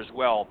factor as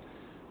well.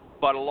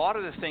 But a lot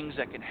of the things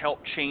that can help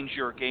change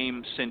your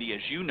game, Cindy,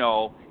 as you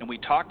know, and we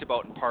talked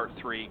about in Part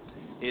 3,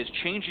 is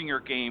changing your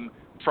game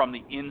from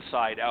the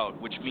inside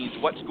out, which means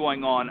what's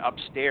going on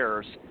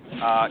upstairs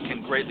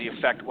can greatly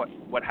affect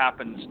what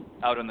happens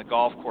out on the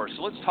golf course.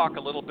 So let's talk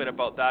a little bit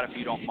about that, if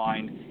you don't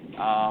mind,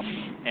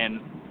 and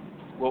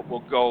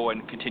we'll go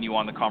and continue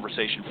on the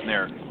conversation from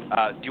there.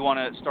 Do you want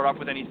to start off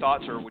with any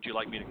thoughts, or would you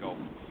like me to go?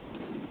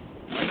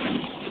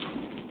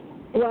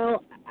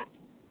 Well,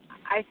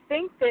 I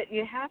think that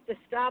you have to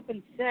stop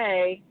and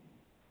say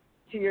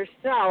to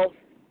yourself,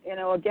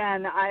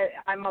 again,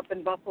 I'm up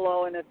in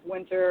Buffalo and it's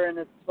winter and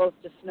it's supposed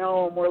to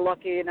snow, and we're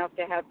lucky enough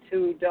to have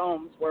 2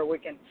 domes where we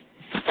can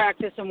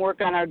practice and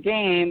work on our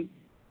game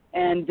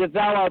and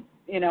develop,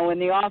 in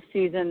the off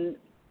season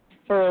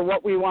for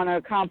what we want to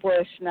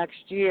accomplish next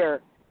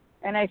year.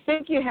 And I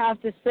think you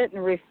have to sit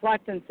and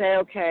reflect and say,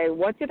 okay,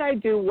 what did I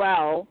do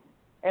well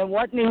and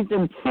what needs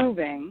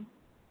improving?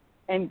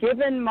 And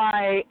given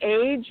my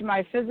age,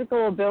 my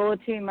physical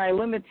ability, my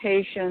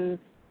limitations,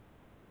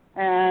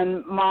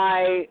 and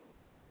my,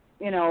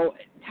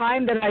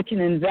 time that I can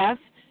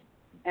invest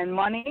and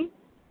money,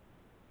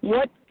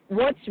 what's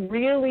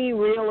really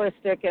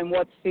realistic and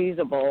what's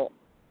feasible,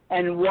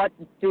 and what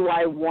do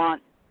I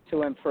want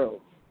to improve?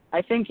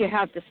 I think you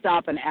have to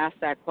stop and ask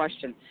that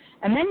question.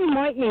 And then you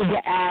might need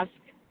to ask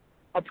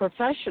a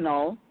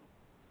professional,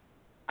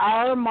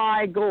 are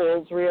my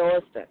goals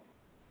realistic?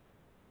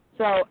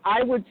 So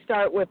I would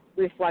start with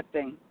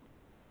reflecting.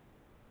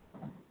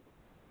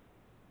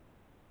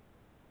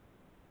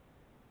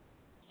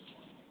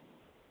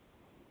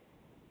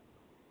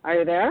 Are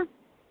you there?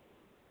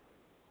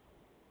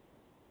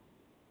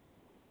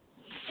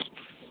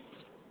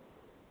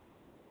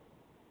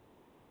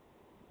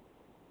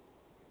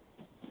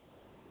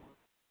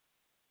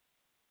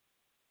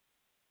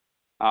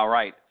 All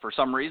right. For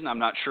some reason, I'm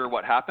not sure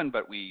what happened,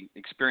 but we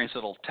experienced a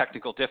little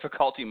technical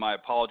difficulty. My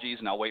apologies,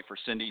 and I'll wait for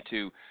Cindy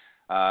to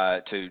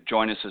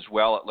join us as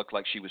well. It looked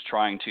like she was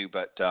trying to,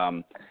 but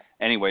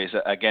anyways,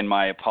 again,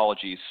 my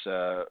apologies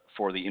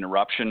for the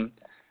interruption,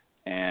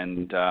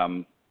 and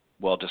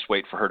we'll just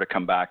wait for her to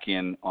come back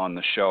in on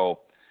the show.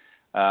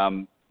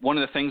 One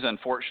of the things,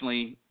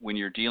 unfortunately, when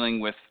you're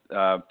dealing with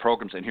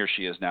programs, and here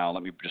she is now.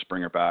 Let me just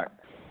bring her back.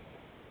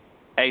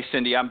 Hey,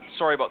 Cindy, I'm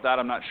sorry about that.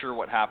 I'm not sure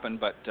what happened,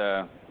 but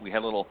we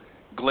had a little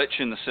glitch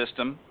in the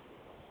system,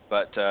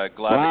 but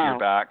glad that you're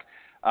back.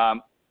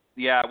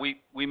 Yeah,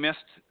 we missed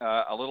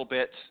a little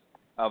bit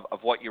of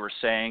what you were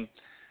saying.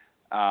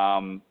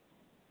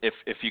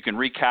 If you can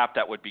recap,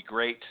 that would be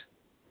great.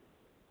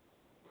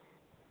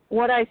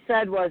 What I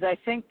said was, I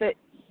think that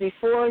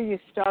before you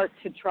start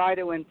to try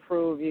to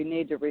improve, you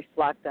need to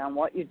reflect on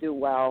what you do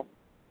well,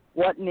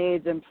 what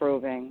needs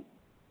improving,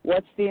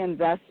 what's the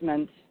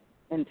investment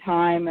in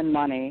time and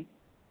money,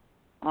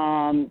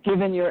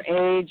 given your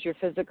age, your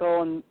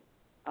physical and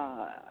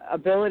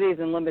abilities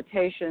and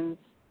limitations,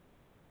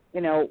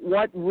 you know,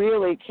 what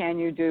really can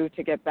you do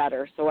to get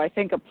better? So I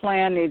think a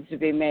plan needs to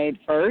be made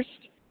first.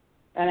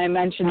 And I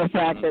mentioned the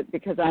fact that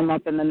because I'm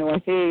up in the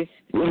Northeast,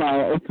 you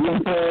know,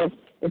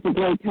 it's a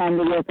great time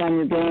to work on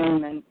your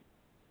game and,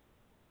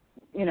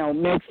 you know,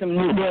 make some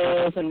new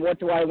goals and what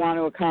do I want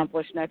to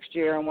accomplish next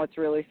year and what's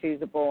really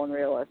feasible and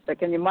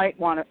realistic. And you might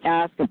want to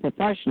ask a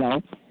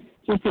professional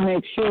just to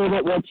make sure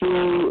that what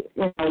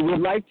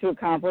you'd like to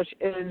accomplish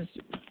is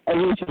a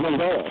reachable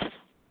goal.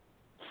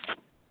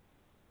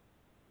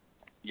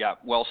 Yeah,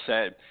 well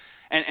said.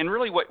 And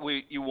really what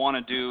you want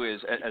to do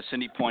is, as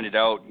Cindy pointed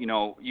out, you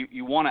know,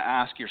 you want to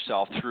ask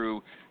yourself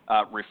through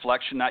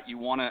reflection that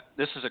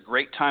this is a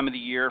great time of the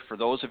year for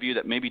those of you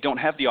that maybe don't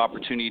have the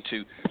opportunity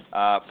to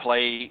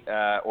play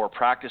or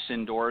practice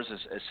indoors,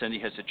 as Cindy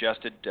has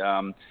suggested,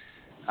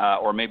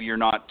 or maybe you're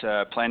not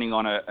planning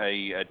on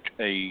a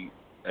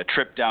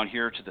trip down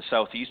here to the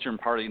southeastern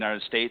part of the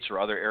United States or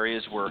other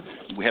areas where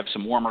we have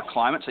some warmer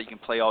climates that you can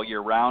play all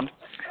year round.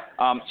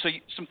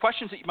 Some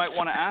questions that you might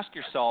want to ask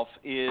yourself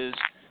is,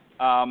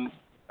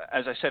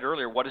 as I said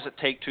earlier, what does it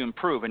take to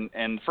improve? And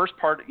the first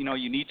part, you know,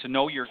 you need to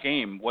know your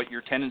game, what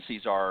your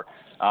tendencies are,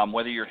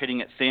 whether you're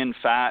hitting it thin,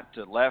 fat,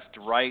 left,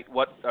 right,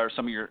 what are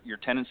some of your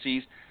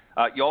tendencies.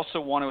 You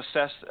also want to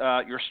assess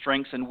your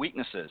strengths and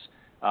weaknesses,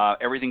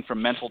 everything from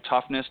mental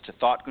toughness to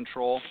thought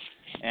control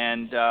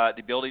and the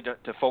ability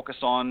to focus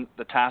on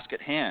the task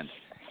at hand.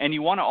 And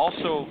you want to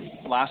also,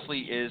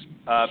 lastly, is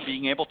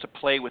being able to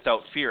play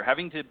without fear,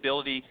 having the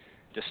ability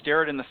to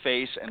stare it in the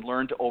face and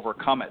learn to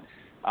overcome it.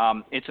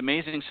 It's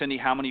amazing, Cindy,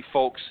 how many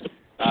folks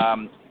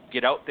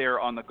get out there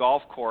on the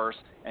golf course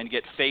and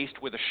get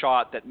faced with a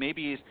shot that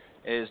maybe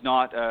is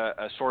not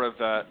a sort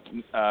of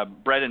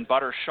bread and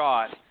butter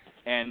shot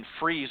and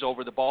freeze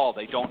over the ball.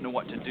 They don't know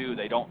what to do.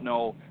 They don't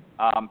know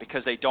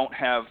because they don't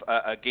have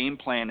a game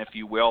plan, if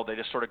you will. They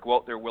just sort of go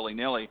out there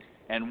willy-nilly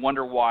and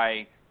wonder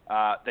why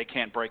they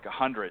can't break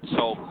 100.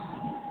 So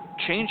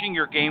changing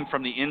your game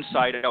from the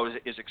inside out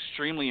is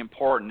extremely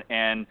important,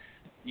 and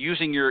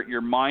using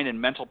your mind and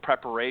mental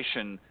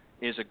preparation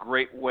is a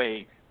great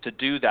way to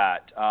do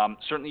that.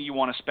 Certainly you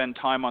want to spend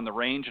time on the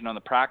range and on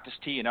the practice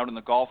tee and out on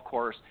the golf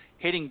course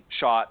hitting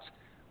shots,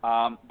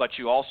 but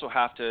you also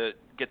have to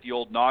get the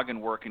old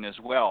noggin working as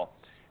well.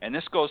 And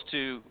this goes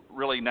to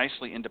really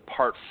nicely into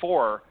part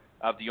 4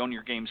 of the Own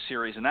Your Game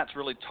series, and that's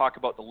really talk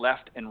about the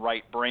left and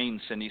right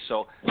brain, Cindy.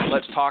 So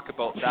let's talk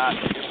about that,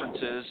 the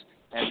differences,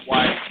 and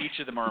why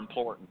each of them are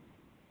important.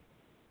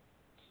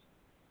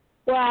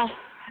 Well,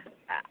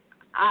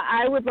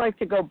 I would like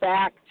to go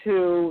back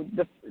to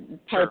the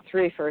part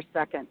 3 for a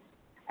second.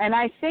 And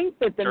I think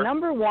that the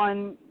number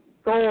one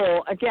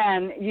goal,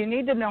 again, you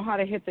need to know how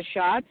to hit the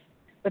shots,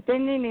 but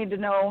then you need to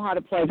know how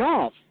to play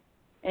golf.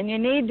 And you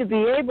need to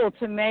be able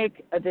to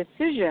make a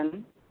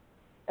decision.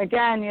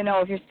 Again, you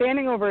know, if you're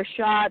standing over a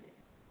shot,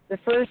 the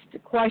first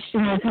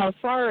question is how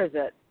far is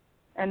it?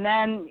 And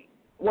then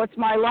what's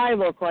my lie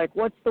look like?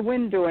 What's the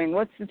wind doing?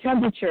 What's the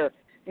temperature?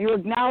 You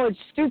acknowledge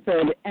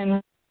stupid,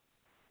 and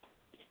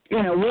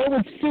you know, where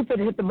would stupid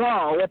hit the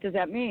ball? What does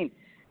that mean?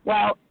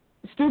 Well,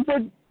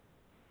 stupid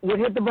would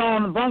hit the ball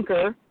in the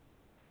bunker.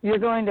 You're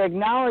going to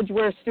acknowledge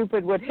where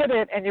stupid would hit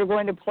it, and you're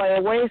going to play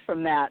away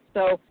from that.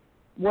 So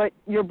what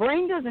your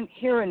brain doesn't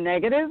hear a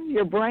negative,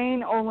 your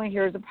brain only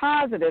hears a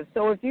positive.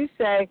 So if you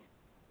say,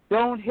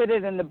 don't hit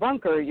it in the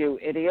bunker, you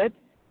idiot,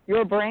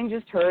 your brain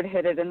just heard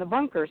hit it in the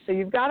bunker. So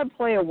you've got to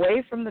play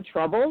away from the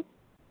trouble.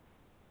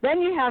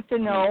 Then you have to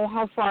know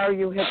how far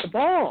you hit the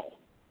ball.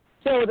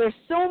 So there's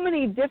so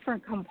many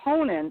different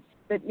components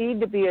that need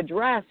to be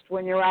addressed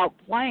when you're out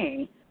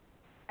playing.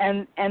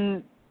 And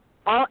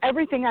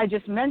everything I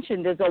just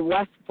mentioned is a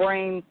left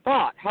brain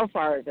thought. How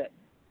far is it?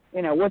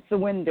 You know, what's the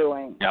wind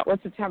doing? Yep.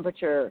 What's the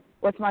temperature?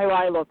 What's my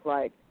lie look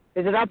like?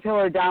 Is it uphill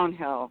or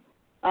downhill?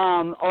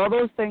 All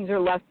those things are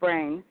left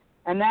brain.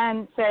 And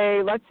then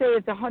let's say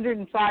it's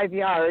 105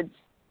 yards,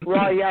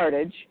 raw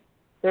yardage.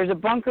 There's a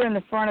bunker in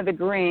the front of the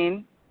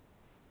green,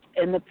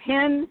 and the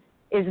pin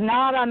is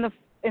not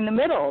in the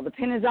middle. The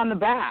pin is on the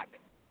back.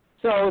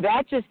 So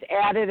that just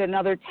added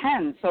another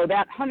 10. So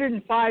that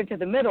 105 to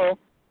the middle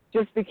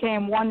just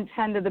became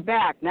 110 to the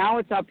back. Now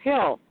it's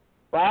uphill.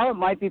 Well, it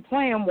might be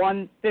playing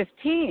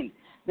 115.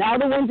 Now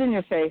the wind's in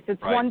your face.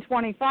 It's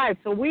 125.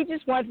 So we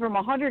just went from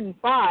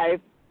 105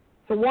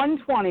 to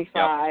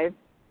 125.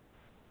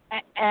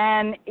 Yep.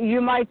 And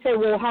you might say,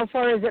 well, how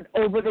far is it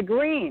over the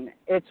green?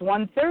 It's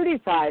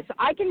 135. So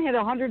I can hit a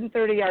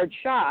 130-yard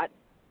shot.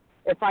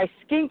 If I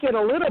skink it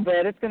a little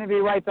bit, it's going to be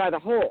right by the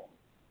hole.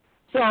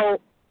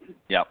 So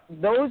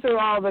those are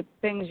all the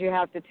things you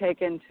have to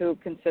take into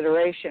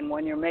consideration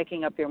when you're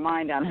making up your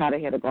mind on how to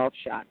hit a golf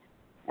shot.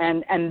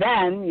 And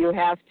then you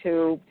have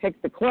to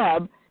pick the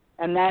club,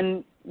 and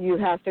then you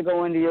have to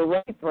go into your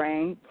right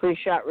brain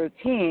pre-shot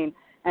routine,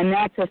 and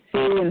that's a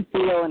see and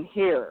feel and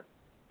hear.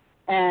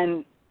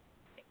 And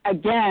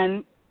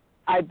again,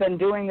 I've been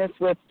doing this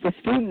with the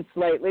students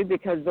lately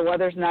because the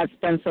weather's not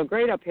been so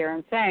great up here,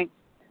 and saying,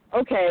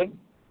 okay,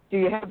 do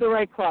you have the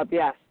right club?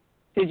 Yes.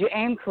 Did you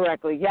aim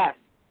correctly? Yes.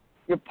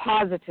 You're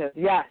positive?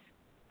 Yes.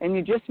 And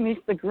you just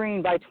missed the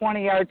green by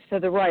 20 yards to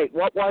the right.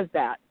 What was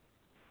that?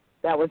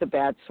 That was a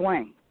bad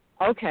swing.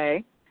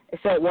 Okay.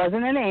 So it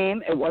wasn't an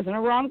aim. It wasn't a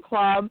wrong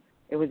club.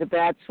 It was a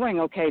bad swing.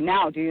 Okay,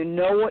 now do you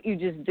know what you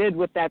just did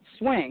with that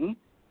swing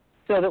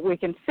so that we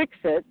can fix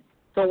it?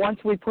 So once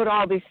we put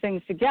all these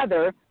things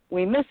together,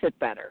 we miss it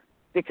better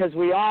because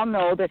we all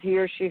know that he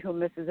or she who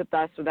misses it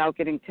best without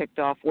getting ticked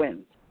off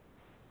wins.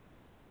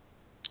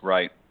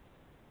 Right.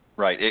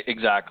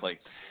 Exactly.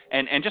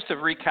 And just to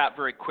recap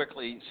very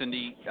quickly,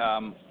 Cindy,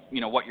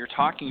 what you're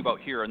talking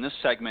about here in this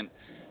segment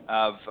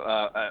of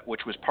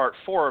which was part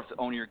 4 of the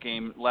Own Your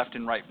Game, left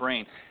and right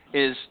brain,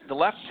 is the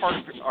left part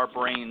of our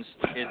brains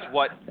is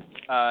what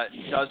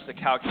does the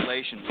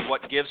calculations,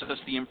 what gives us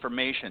the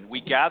information.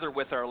 We gather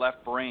with our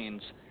left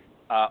brains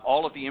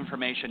all of the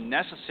information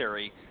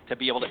necessary to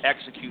be able to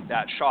execute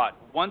that shot.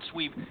 Once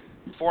we've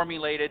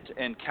formulated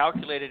and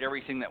calculated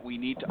everything that we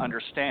need to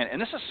understand,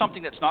 and this is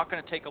something that's not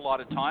going to take a lot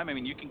of time. I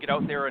mean, you can get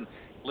out there and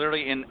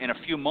literally in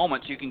a few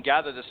moments you can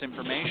gather this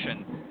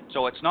information.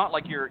 So it's not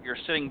like you're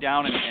sitting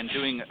down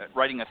and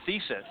writing a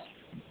thesis.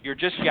 You're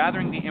just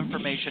gathering the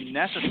information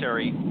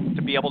necessary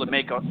to be able to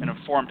make an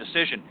informed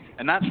decision,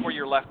 and that's where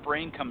your left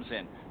brain comes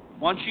in.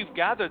 Once you've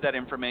gathered that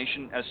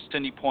information, as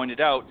Cindy pointed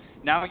out,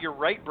 now your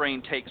right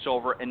brain takes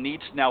over and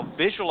needs to now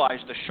visualize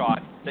the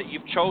shot that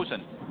you've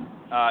chosen.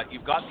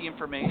 You've got the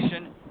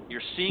information,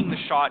 you're seeing the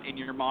shot in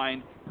your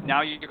mind,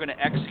 now you're going to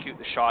execute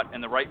the shot,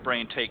 and the right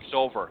brain takes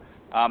over.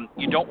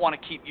 You don't want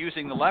to keep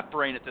using the left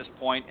brain at this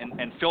point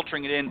and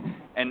filtering it in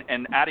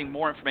and adding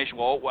more information.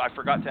 Well, I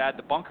forgot to add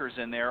the bunkers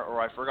in there, or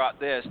I forgot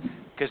this,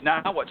 because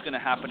now what's going to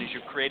happen is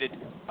you've created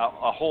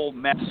a whole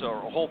mess or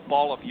a whole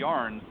ball of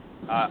yarn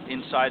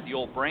inside the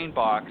old brain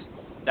box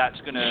that's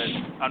going to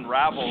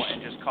unravel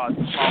and just cause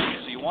problems.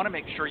 So you want to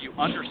make sure you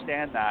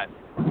understand that,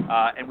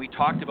 and we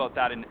talked about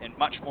that in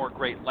much more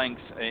great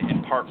length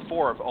in part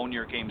 4 of Own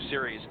Your Game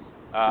series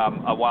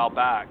a while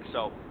back.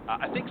 So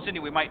I think, Cindy,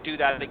 we might do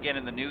that again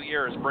in the new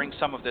year, is bring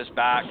some of this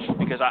back,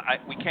 because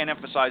we can't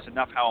emphasize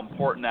enough how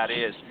important that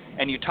is.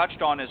 And you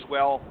touched on as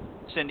well,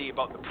 Cindy,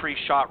 about the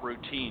pre-shot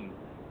routine.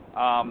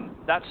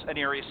 That's an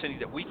area, Cindy,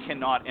 that we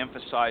cannot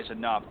emphasize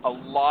enough. A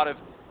lot of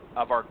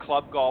our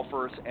club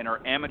golfers and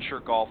our amateur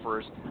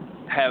golfers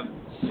have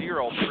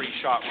zero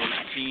pre-shot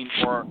routine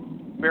or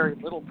very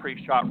little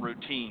pre-shot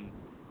routine.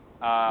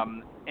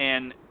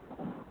 And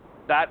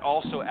that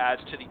also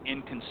adds to the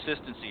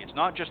inconsistency. It's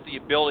not just the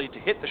ability to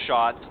hit the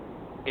shots,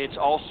 it's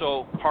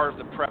also part of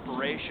the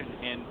preparation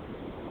in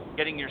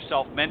getting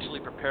yourself mentally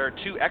prepared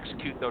to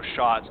execute those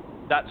shots.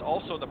 That's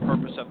also the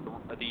purpose of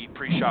the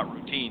pre-shot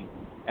routine.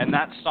 And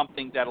that's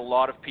something that a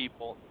lot of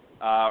people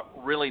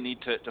really need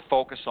to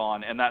focus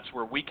on, and that's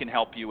where we can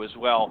help you as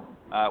well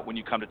when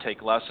you come to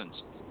take lessons.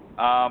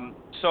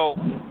 So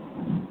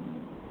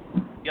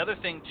the other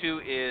thing,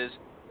 too, is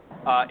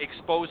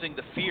exposing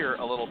the fear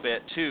a little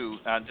bit, too,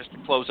 just to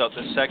close out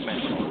this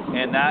segment,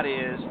 and that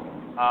is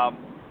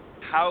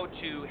how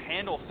to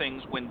handle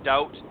things when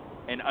doubt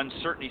and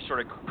uncertainty sort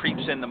of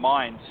creeps in the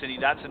mind. Cindy,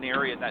 that's an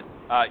area that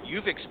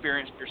you've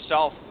experienced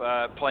yourself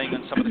playing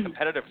in some of the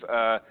competitive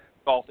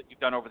golf that you've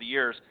done over the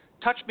years.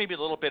 Touch maybe a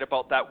little bit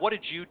about that. What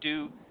did you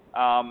do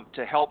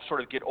to help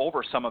sort of get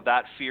over some of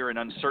that fear and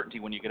uncertainty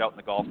when you get out in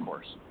the golf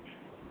course?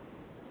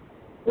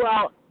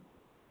 Well,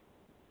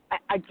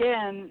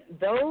 again,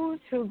 those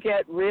who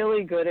get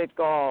really good at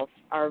golf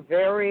are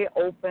very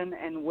open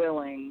and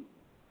willing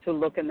to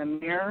look in the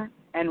mirror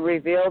and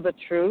reveal the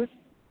truth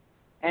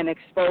and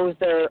expose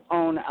their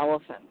own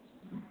elephants,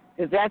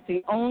 because that's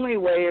the only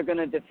way you're going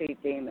to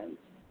defeat demons.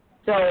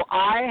 So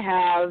I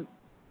have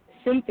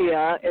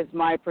Cynthia as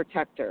my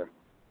protector.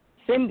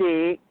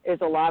 Cindy is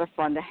a lot of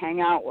fun to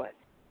hang out with.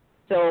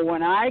 So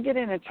when I get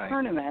in a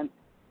tournament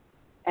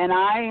and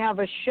I have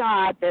a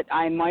shot that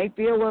I might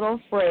be a little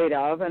afraid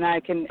of, and I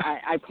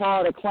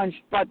call it a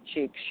clenched butt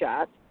cheek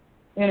shot,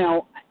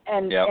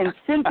 and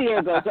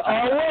Cynthia goes,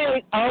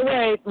 oh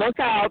wait, look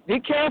out, be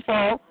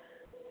careful.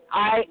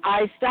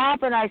 I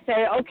stop and I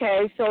say,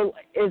 okay, so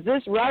is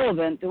this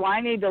relevant? Do I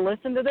need to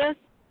listen to this?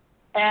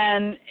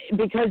 And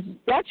because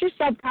that's your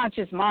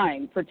subconscious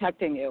mind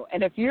protecting you.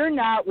 And if you're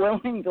not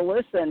willing to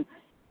listen,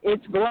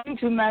 it's going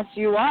to mess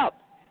you up.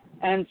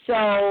 And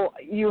so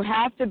you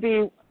have to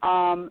be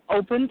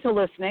open to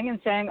listening and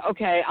saying,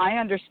 okay, I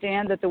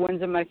understand that the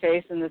wind's in my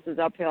face and this is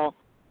uphill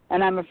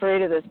and I'm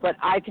afraid of this, but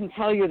I can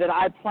tell you that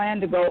I plan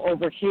to go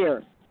over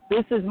here.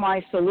 This is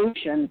my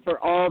solution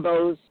for all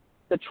those,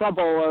 the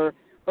trouble or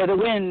the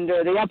wind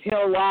or the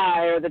uphill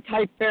lie or the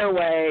tight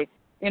fairway.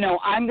 You know,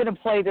 I'm going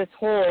to play this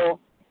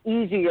hole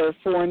easier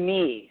for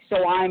me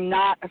so I'm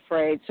not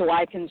afraid, so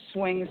I can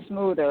swing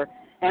smoother,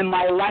 and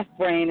my left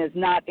brain is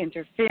not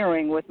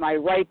interfering with my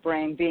right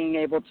brain being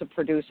able to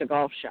produce a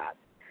golf shot.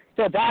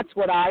 So that's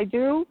what I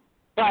do,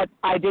 but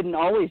I didn't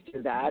always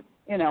do that.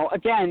 You know,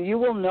 again, you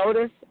will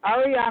notice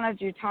Ariana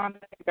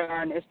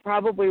Jutanugarn is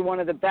probably one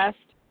of the best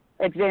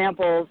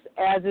examples,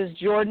 as is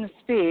Jordan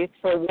Spieth,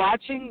 for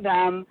watching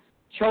them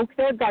choke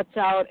their guts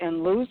out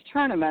and lose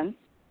tournaments,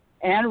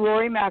 and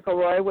Rory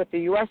McIlroy with the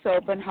U.S.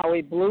 Open, how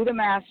he blew the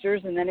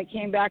Masters and then he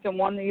came back and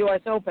won the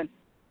U.S. Open.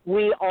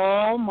 We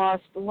all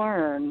must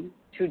learn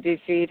to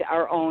defeat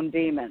our own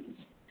demons,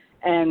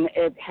 and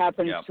it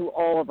happens to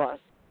all of us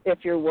if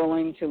you're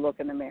willing to look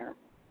in the mirror.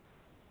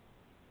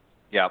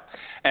 Yeah,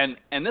 and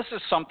this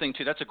is something,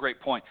 too, that's a great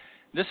point.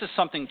 This is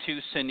something, too,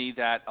 Cindy,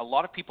 that a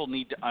lot of people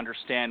need to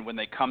understand when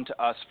they come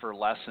to us for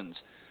lessons.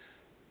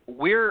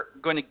 We're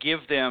going to give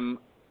them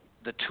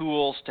the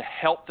tools to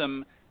help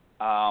them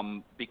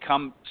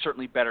become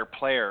certainly better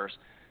players,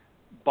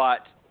 but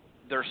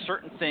there are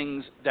certain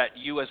things that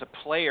you as a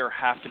player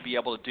have to be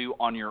able to do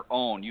on your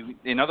own.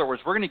 In other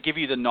words, we're going to give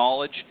you the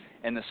knowledge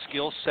and the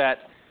skill set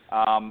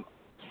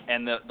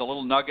and the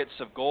little nuggets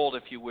of gold,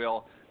 if you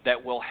will,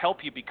 that will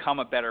help you become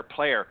a better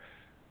player.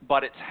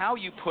 But it's how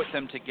you put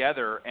them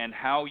together and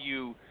how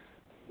you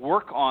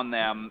work on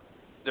them.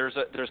 There's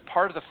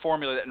part of the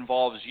formula that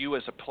involves you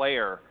as a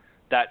player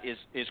that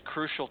is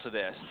crucial to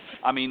this.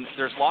 I mean,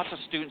 there's lots of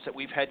students that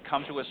we've had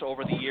come to us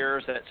over the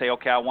years that say,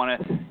 okay, I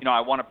want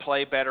to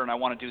play better and I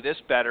want to do this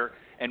better,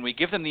 and we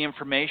give them the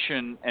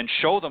information and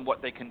show them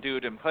what they can do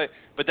to play,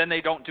 but then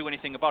they don't do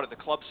anything about it. The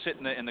clubs sit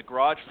in the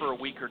garage for a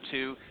week or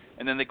two,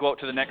 and then they go out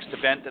to the next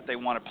event that they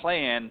want to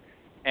play in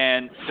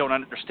and don't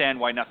understand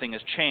why nothing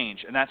has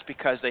changed. And that's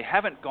because they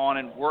haven't gone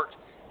and worked,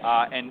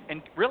 and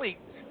really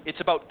it's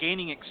about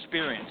gaining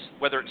experience,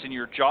 whether it's in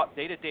your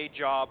day-to-day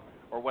job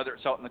or whether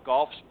it's out in the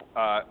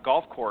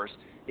golf course,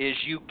 is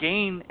you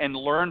gain and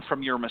learn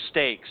from your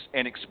mistakes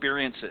and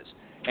experiences.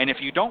 And if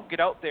you don't get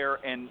out there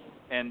and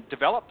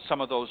develop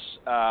some of those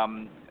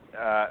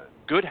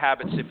good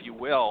habits, if you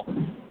will,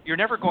 you're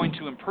never going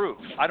to improve.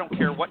 I don't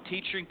care what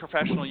teaching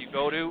professional you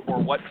go to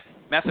or what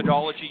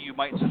methodology you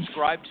might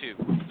subscribe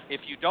to.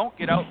 If you don't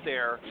get out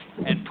there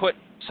and put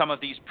some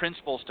of these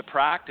principles to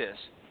practice,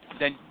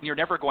 then you're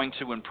never going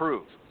to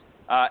improve.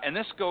 And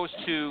this goes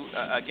to,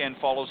 again,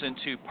 follows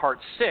into part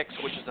 6,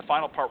 which is the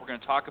final part we're going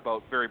to talk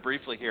about very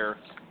briefly here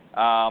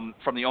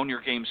from the Own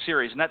Your Game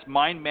series, and that's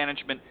mind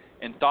management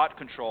and thought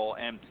control.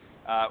 And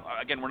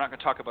again, we're not going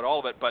to talk about all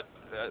of it, but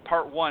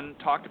part 1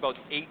 talked about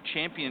 8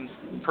 champion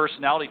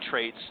personality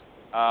traits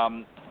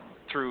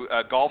through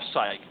Golf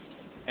Psych.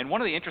 And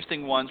one of the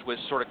interesting ones was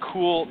sort of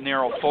cool,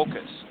 narrow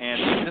focus.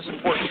 And this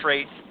important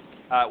trait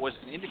was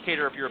an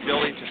indicator of your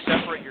ability to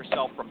separate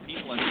yourself from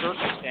people and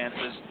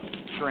circumstances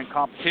during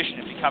competition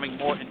and becoming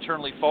more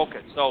internally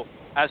focused. So,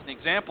 as an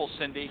example,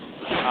 Cindy,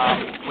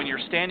 when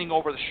you're standing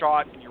over the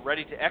shot and you're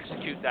ready to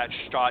execute that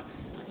shot,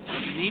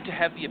 you need to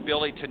have the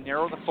ability to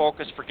narrow the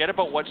focus, forget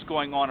about what's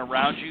going on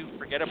around you,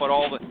 forget about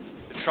all the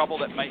trouble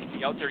that might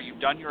be out there. You've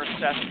done your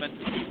assessment,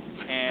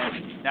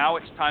 and now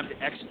it's time to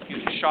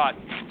execute the shot,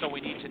 so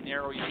we need to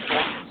narrow your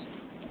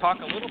focus. Talk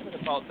a little bit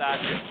about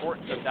that, the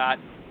importance of that,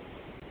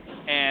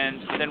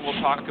 and then we'll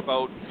talk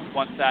about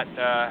once that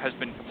has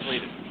been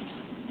completed.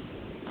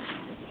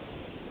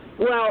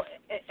 Well,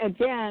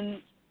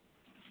 again,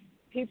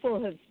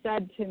 people have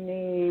said to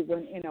me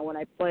when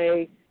I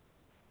play,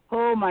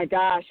 oh my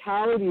gosh,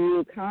 how do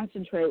you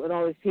concentrate with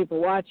all these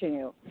people watching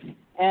you?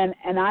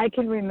 And I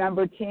can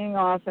remember teeing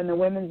off in the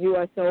Women's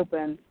U.S.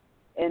 Open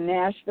in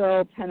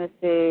Nashville,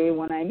 Tennessee,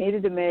 when I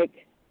needed to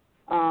make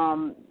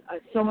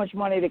so much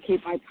money to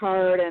keep my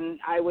card, and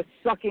I was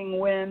sucking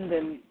wind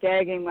and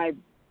gagging my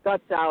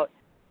guts out.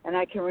 And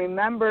I can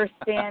remember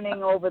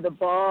standing over the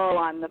ball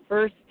on the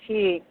first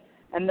tee,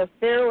 and the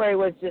fairway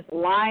was just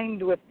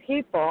lined with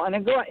people. And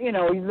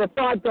the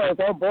thought goes,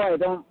 oh boy,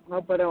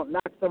 hope I don't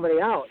knock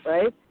somebody out,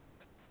 right?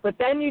 But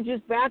then you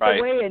just back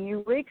away and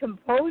you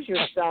recompose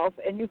yourself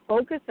and you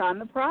focus on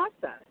the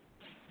process.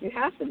 You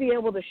have to be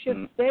able to shift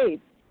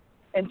states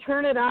and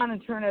turn it on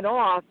and turn it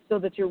off so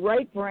that your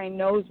right brain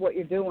knows what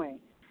you're doing.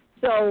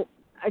 So,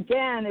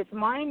 again, it's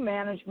mind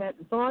management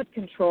and thought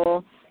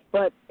control,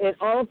 but it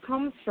all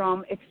comes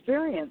from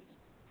experience.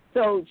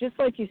 So just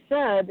like you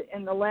said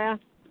in the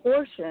last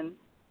portion,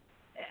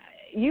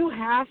 you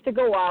have to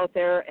go out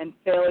there and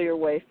fail your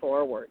way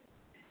forward.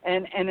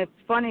 And it's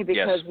funny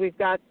because we've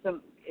got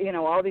some,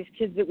 all these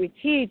kids that we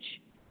teach,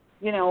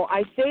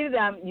 I say to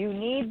them, you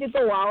need to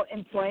go out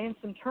and play in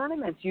some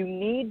tournaments. You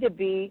need to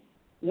be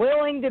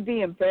willing to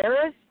be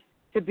embarrassed,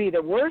 to be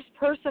the worst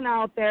person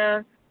out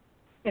there,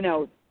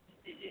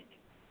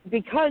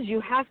 because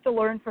you have to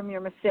learn from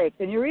your mistakes.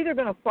 And you're either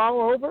going to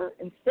fall over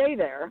and stay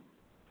there,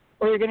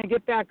 or you're going to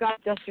get back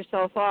up, dust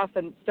yourself off,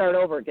 and start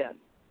over again.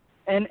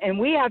 And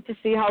we have to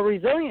see how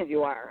resilient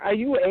you are. Are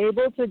you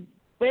able to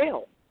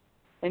fail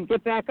and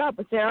get back up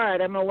and say, all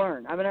right, I'm going to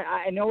learn.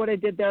 I know what I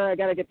did there. I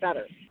got to get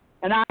better.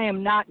 And I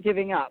am not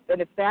giving up.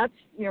 And if that's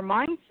your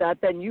mindset,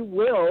 then you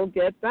will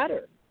get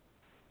better.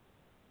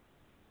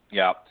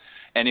 Yeah.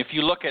 And if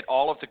you look at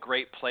all of the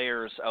great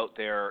players out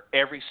there,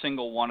 every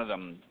single one of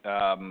them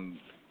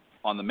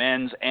on the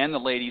men's and the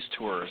ladies'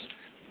 tours,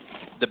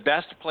 the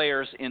best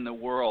players in the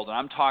world, and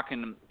I'm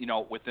talking,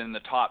 within the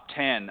top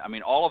 10,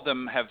 all of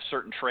them have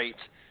certain traits,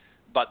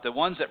 but the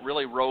ones that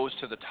really rose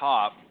to the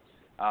top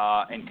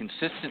and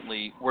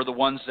consistently were the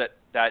ones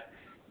that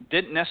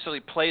didn't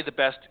necessarily play the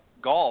best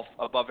golf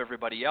above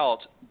everybody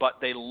else, but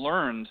they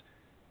learned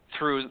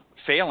through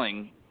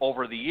failing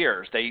over the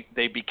years.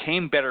 They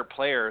became better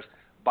players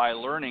by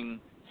learning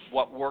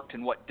what worked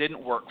and what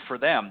didn't work for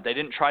them. They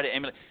didn't try to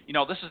emulate.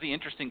 This is the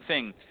interesting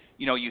thing.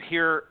 You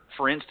hear,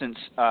 for instance,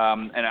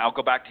 and I'll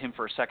go back to him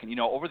for a second.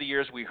 Over the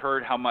years we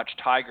heard how much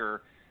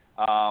Tiger,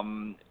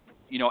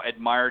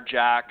 admired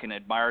Jack and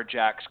admired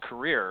Jack's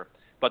career.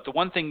 But the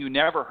one thing you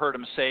never heard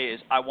him say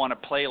is, "I want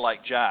to play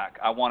like Jack.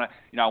 I want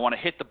to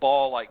hit the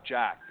ball like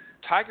Jack."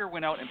 Tiger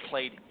went out and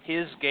played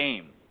his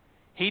game.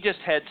 He just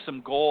had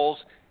some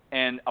goals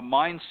and a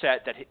mindset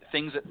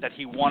things that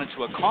he wanted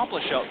to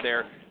accomplish out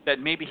there that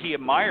maybe he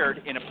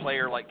admired in a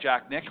player like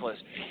Jack Nicklaus,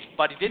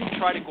 but he didn't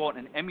try to go out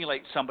and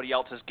emulate somebody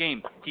else's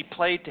game. He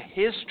played to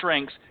his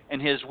strengths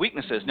and his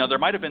weaknesses. Now, there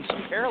might have been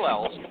some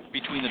parallels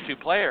between the two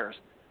players,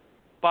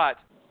 but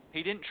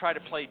he didn't try to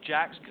play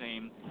Jack's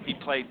game. He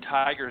played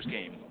Tiger's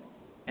game.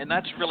 And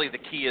that's really the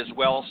key as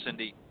well,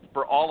 Cindy,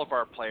 for all of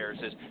our players,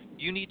 is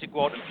you need to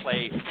go out and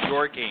play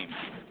your game,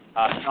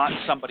 not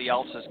somebody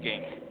else's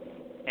game.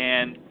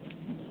 And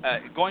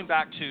going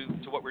back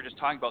to what we were just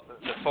talking about,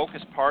 the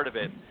focus part of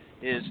it,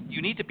 is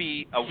you need to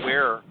be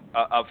aware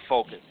of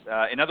focus.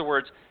 In other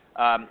words,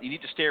 you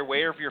need to stay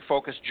aware of your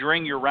focus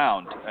during your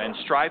round and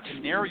strive to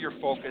narrow your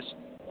focus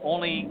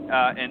only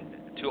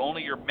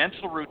only your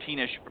mental routine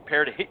as you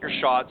prepare to hit your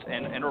shots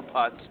and or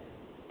putts.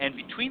 And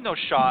between those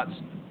shots,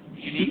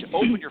 you need to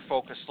open your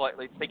focus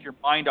slightly, take your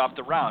mind off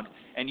the round.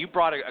 And you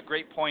brought a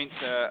great point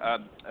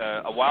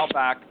a while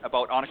back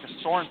about Annika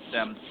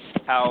Sorenstam,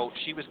 how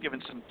she was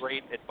given some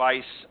great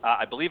advice,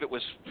 I believe it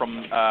was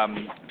from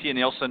Pia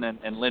Nielsen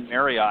and Lynn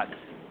Marriott,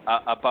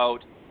 about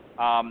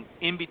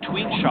in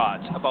between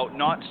shots, about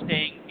not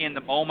staying in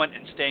the moment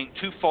and staying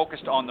too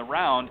focused on the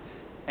round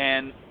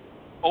and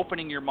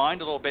opening your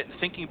mind a little bit and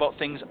thinking about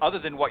things other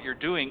than what you're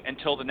doing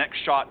until the next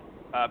shot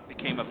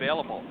became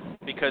available.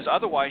 Because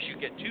otherwise you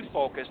get too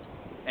focused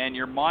and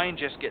your mind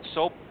just gets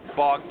so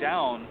bogged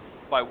down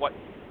by what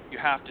you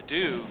have to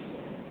do,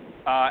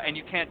 and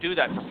you can't do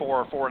that for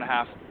 4 or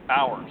 4.5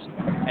 hours.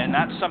 And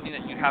that's something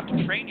that you have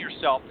to train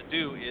yourself to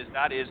do, is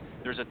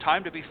there's a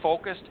time to be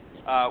focused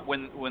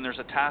when there's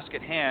a task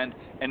at hand,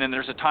 and then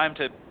there's a time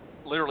to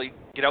literally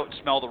get out and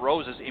smell the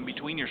roses in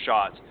between your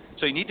shots.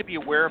 So you need to be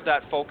aware of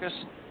that focus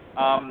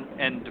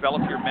and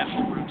develop your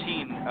mental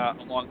routine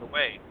along the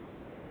way.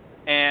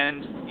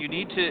 And you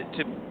need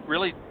to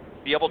really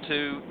be able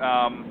to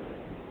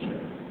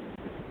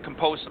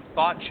compose some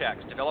thought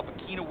checks, develop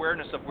a keen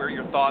awareness of where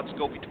your thoughts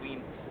go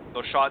between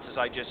those shots, as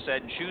I just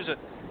said, and choose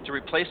to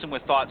replace them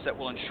with thoughts that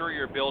will ensure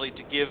your ability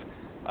to give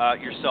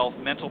yourself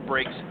mental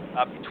breaks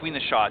between the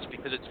shots,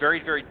 because it's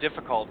very, very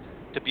difficult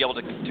to be able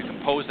to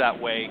compose that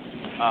way,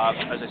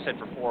 as I said,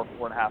 for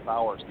 4.5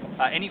 hours.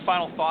 Any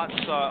final thoughts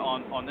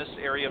on this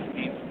area of the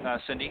game,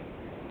 Cindy?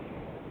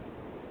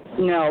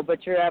 No,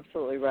 but you're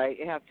absolutely right.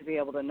 You have to be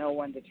able to know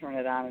when to turn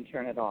it on and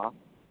turn it off.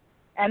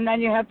 And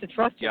then you have to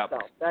trust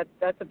yourself.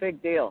 That's a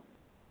big deal.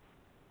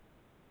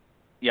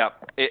 Yeah,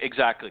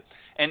 exactly.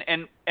 And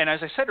as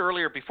I said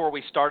earlier before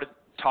we started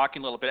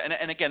talking a little bit,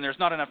 and again, there's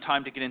not enough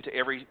time to get into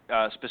every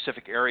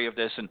specific area of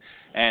this,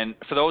 and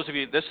for those of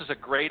you, this is a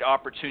great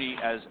opportunity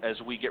as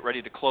we get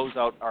ready to close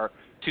out our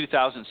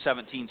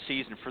 2017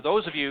 season. For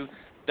those of you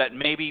that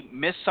maybe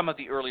missed some of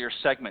the earlier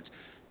segments,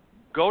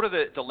 go to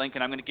the link,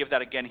 and I'm going to give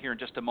that again here in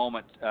just a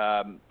moment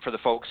for the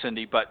folks,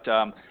 Cindy, but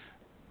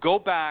go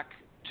back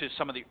to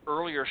some of the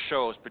earlier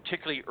shows,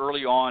 particularly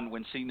early on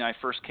when Cindy and I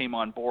first came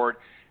on board,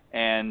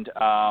 and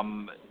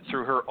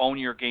through her Own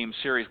Your Game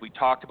series, we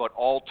talked about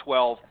all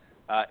 12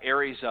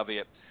 areas of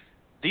it.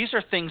 These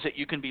are things that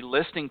you can be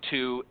listening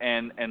to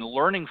and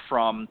learning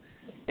from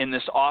in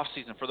this off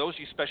season. For those of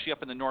you, especially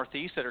up in the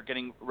Northeast, that are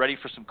getting ready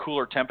for some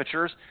cooler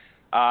temperatures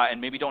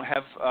and maybe don't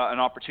have an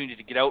opportunity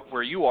to get out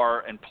where you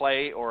are and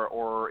play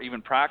or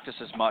even practice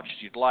as much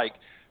as you'd like,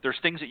 there's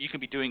things that you can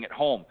be doing at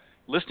home.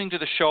 Listening to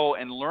the show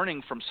and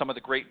learning from some of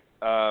the great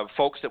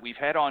folks that we've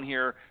had on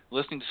here,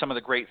 listening to some of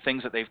the great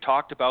things that they've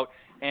talked about,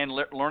 and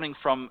learning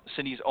from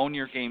Cindy's Own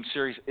Your Game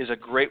series is a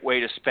great way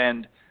to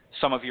spend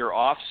some of your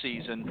off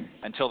season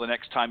until the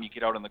next time you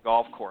get out on the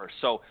golf course.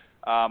 So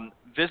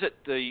visit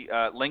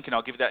the link, and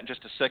I'll give you that in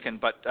just a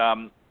second. But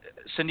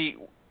Cindy,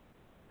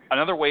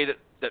 another way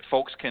that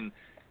folks can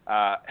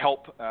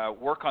help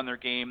work on their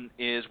game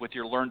is with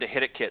your Learn to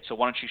Hit It kit. So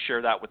why don't you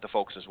share that with the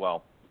folks as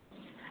well?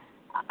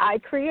 I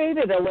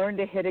created a Learn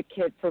to Hit It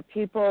kit for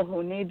people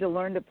who need to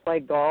learn to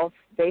play golf,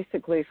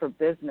 basically for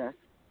business,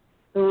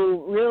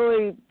 who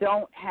really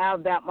don't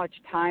have that much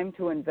time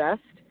to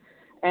invest.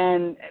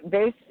 And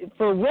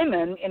for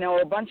women,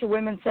 a bunch of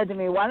women said to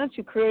me, why don't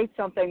you create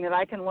something that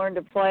I can learn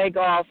to play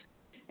golf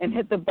and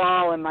hit the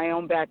ball in my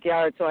own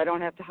backyard so I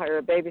don't have to hire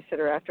a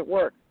babysitter after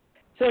work?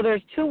 So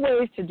there's two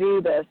ways to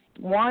do this.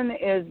 One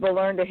is the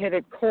Learn to Hit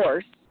It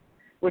course,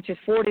 which is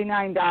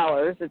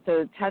 $49. It's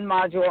a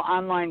 10-module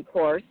online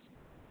course.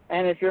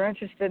 And if you're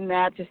interested in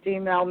that, just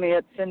email me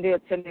at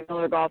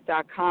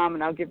cindy@cindymillergolf.com,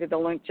 and I'll give you the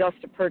link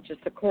just to purchase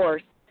the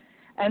course.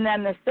 And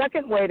then the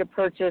second way to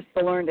purchase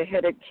the Learn to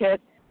Hit It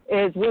kit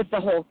is with the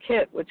whole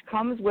kit, which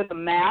comes with a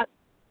mat,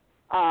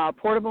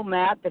 portable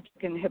mat that you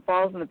can hit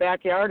balls in the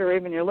backyard or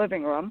even your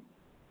living room,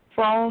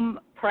 foam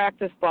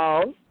practice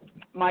balls,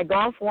 my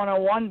Golf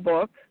 101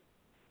 book,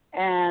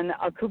 and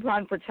a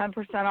coupon for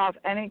 10% off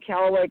any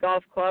Callaway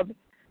golf club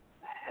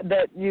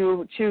that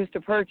you choose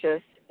to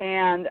purchase,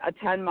 and a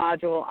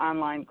 10-module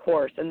online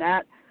course. And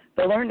the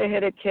Learn to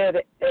Hit It kit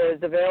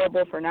is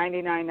available for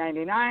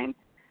 $99.99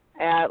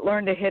 at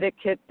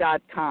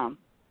learntohitit.com.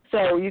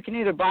 So you can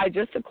either buy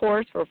just a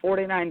course for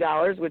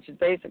 $49, which is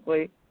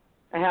basically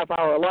a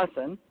half-hour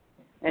lesson,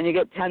 and you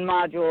get a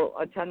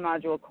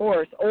 10-module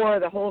course, or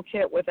the whole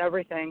kit with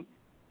everything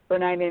for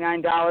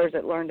 $99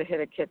 at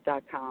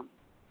learntohitit.com.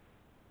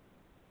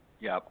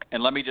 Yeah,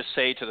 and let me just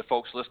say to the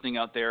folks listening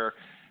out there,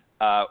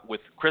 with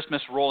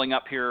Christmas rolling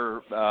up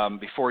here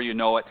before you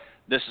know it,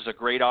 this is a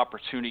great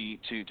opportunity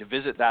to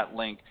visit that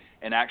link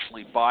and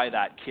actually buy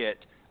that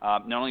kit,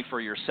 not only for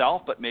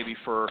yourself, but maybe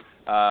for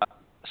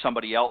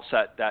somebody else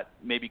that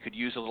maybe could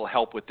use a little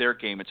help with their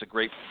game. It's a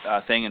great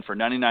thing, and for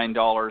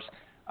 $99,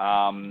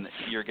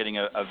 you're getting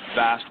a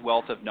vast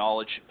wealth of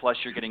knowledge, plus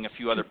you're getting a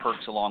few other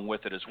perks along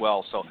with it as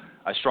well. So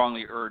I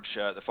strongly urge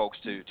the folks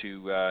to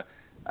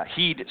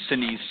heed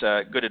Cindy's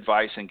good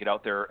advice and get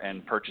out there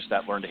and purchase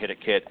that Learn to Hit It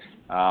kit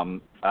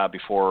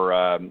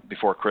before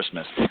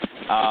Christmas.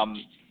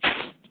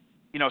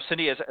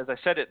 Cindy, as I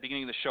said at the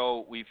beginning of the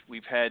show,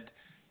 we've had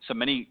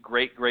many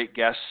great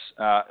guests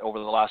over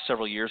the last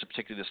several years,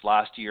 particularly this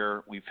last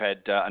year. We've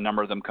had a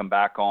number of them come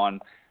back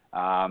on,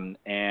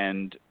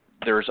 and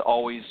there's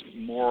always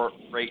more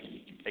great,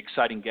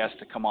 exciting guests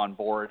to come on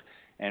board,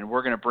 and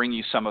we're going to bring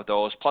you some of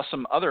those, plus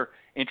some other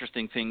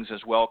interesting things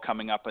as well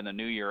coming up in the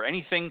new year.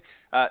 Anything,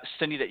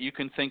 Cindy, that you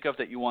can think of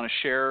that you want to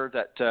share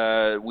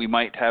that we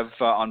might have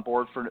on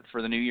board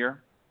for the new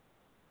year?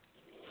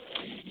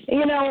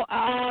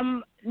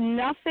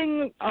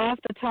 Nothing off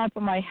the top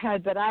of my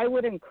head, but I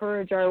would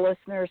encourage our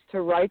listeners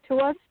to write to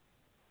us.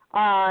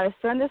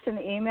 Send us an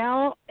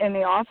email in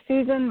the off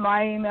season.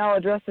 My email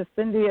address is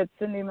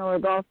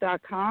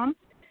cindy@cindymillergolf.com.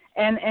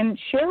 And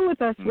share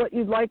with us what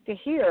you'd like to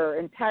hear.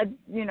 And Ted,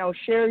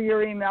 share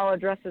your email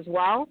address as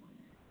well,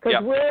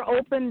 because we're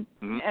open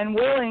and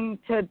willing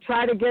to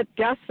try to get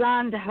guests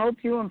on to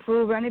help you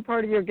improve any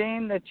part of your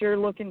game that you're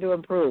looking to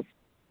improve.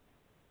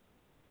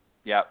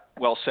 Yeah,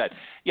 well said.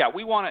 Yeah,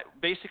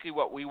 basically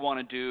what we want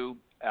to do,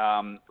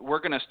 we're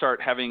going to start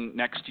having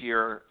next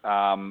year,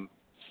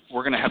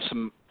 we're going to have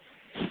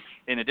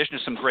in addition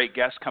to some great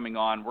guests coming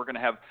on, we're going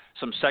to have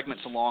some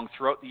segments along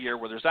throughout the year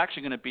where there's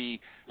actually going to be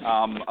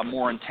a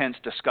more intense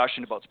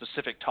discussion about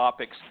specific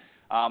topics.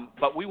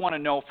 But we want to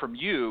know from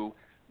you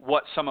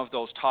what some of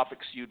those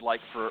topics you'd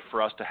like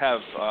for us to have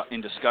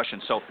in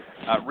discussion. So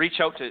reach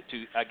out to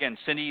again,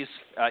 Cindy's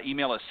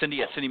email is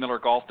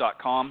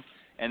cindy@cindymillergolf.com.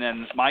 And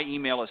then my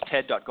email is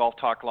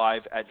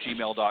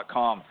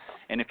ted.golftalklive@gmail.com.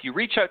 And if you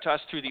reach out to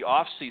us through the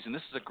off season,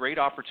 this is a great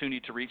opportunity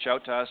to reach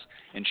out to us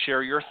and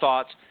share your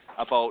thoughts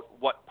about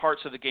what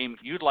parts of the game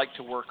you'd like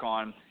to work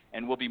on,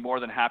 and we'll be more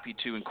than happy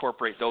to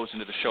incorporate those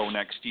into the show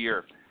next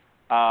year.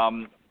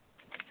 As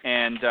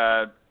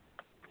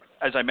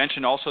I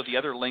mentioned, also the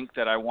other link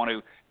that I want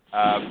to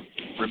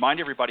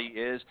remind everybody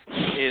is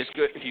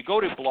good. If you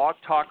go to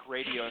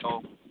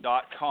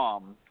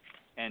blogtalkradio.com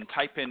and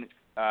type in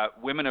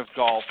Women of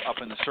Golf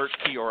up in the search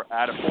key, or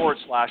add a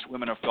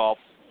 /Women of Golf,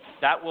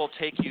 that will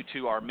take you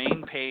to our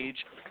main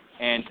page,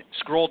 and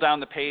scroll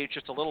down the page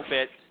just a little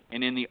bit,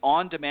 and in the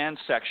on-demand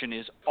section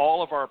is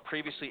all of our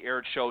previously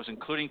aired shows,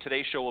 including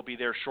today's show will be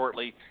there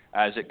shortly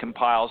as it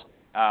compiles.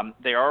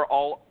 They are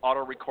all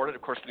auto-recorded.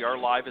 Of course, we are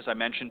live, as I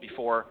mentioned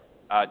before,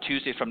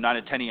 Tuesdays from 9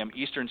 to 10 a.m.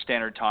 Eastern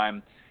Standard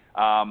Time.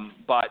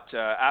 But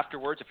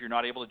afterwards, if you're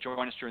not able to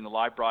join us during the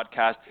live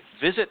broadcast,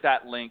 visit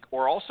that link,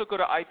 or also go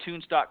to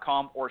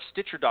iTunes.com or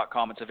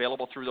Stitcher.com. It's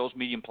available through those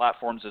medium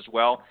platforms as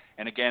well.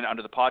 And again,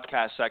 under the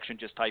podcast section,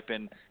 just type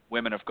in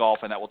Women of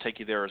Golf, and that will take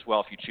you there as well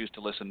if you choose to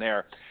listen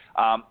there.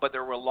 But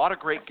there were a lot of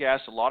great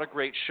guests, a lot of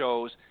great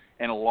shows,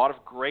 and a lot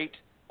of great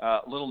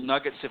little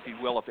nuggets, if you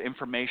will, of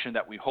information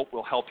that we hope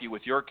will help you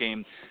with your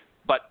game.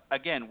 But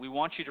again, we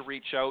want you to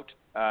reach out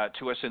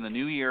to us in the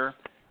new year.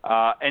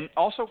 And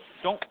also,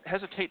 don't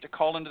hesitate to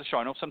call into the show.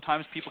 I know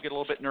sometimes people get a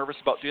little bit nervous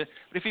about doing it,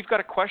 but if you've got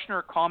a question or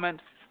a comment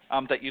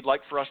that you'd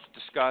like for us to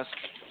discuss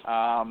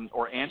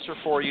or answer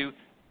for you,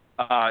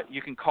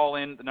 you can call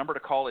in. The number to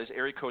call is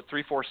area code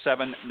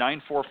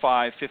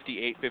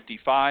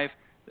 347-945-5855.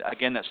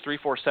 Again, that's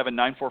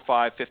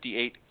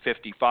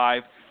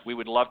 347-945-5855. We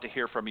would love to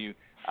hear from you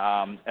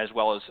as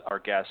well as our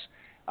guests.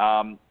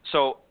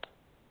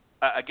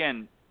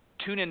 Again,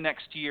 tune in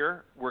next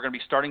year. We're going to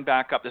be starting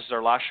back up. This is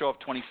our last show of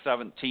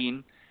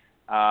 2017,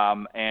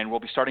 and we'll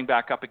be starting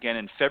back up again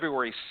in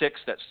February 6th.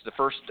 That's the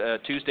first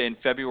Tuesday in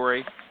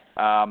February.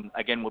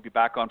 Again, we'll be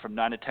back on from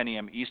 9 to 10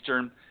 a.m.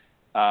 Eastern.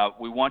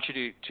 We want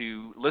you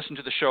to listen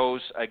to the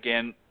shows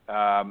again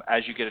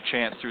as you get a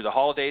chance through the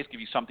holidays,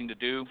 give you something to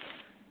do.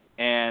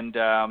 And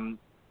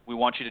we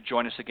want you to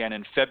join us again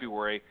in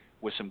February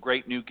with some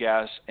great new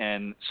guests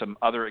and some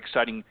other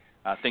exciting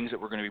things that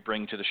we're going to be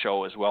bringing to the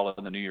show as well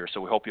in the new year. So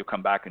we hope you'll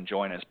come back and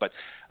join us. But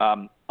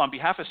on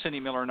behalf of Cindy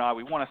Miller and I,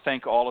 we want to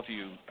thank all of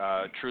you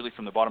truly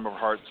from the bottom of our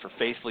hearts for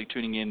faithfully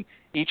tuning in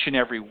each and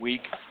every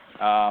week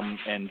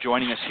and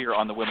joining us here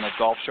on the Women of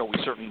Golf Show. We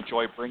certainly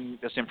enjoy bringing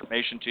this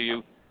information to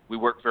you. We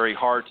work very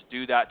hard to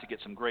do that, to get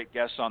some great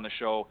guests on the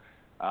show,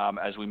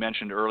 as we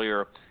mentioned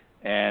earlier.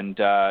 And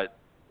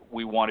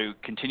we want to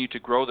continue to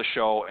grow the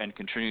show and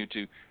continue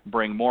to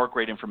bring more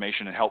great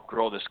information and help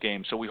grow this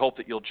game. So we hope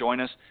that you'll join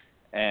us.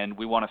 And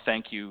we want to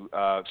thank you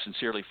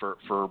sincerely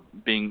for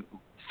being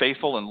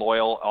faithful and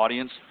loyal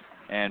audience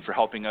and for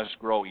helping us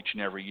grow each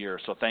and every year.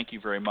 So thank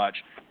you very much.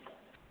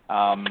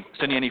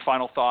 Cindy, any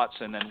final thoughts,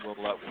 and then we'll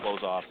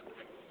close off.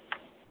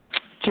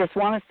 Just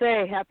want to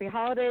say Happy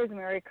Holidays,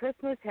 Merry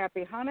Christmas,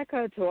 Happy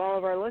Hanukkah to all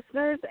of our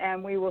listeners,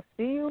 and we will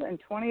see you in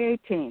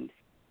 2018.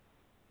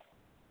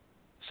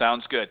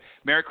 Sounds good.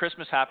 Merry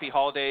Christmas, Happy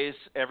Holidays,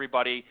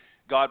 everybody.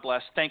 God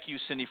bless. Thank you,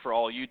 Cindy, for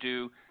all you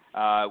do.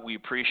 We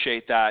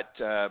appreciate that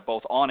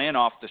both on and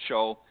off the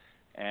show,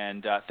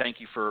 and thank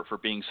you for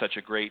being such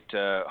a great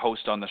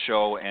host on the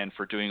show and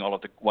for doing all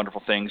of the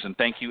wonderful things. And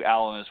thank you,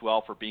 Alan, as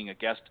well, for being a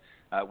guest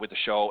with the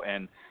show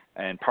and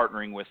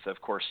partnering with,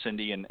 of course,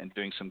 Cindy and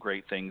doing some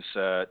great things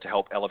to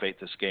help elevate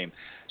this game.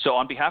 So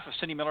on behalf of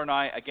Cindy Miller and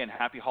I, again,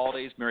 Happy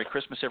Holidays, Merry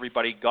Christmas,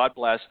 everybody. God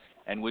bless,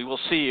 and we will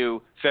see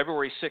you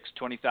February 6,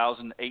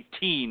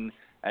 2018,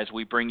 as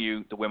we bring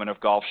you the Women of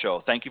Golf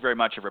Show. Thank you very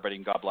much, everybody,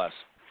 and God bless.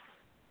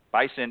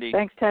 Bye, Cindy.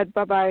 Thanks, Ted.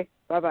 Bye-bye.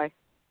 Bye-bye.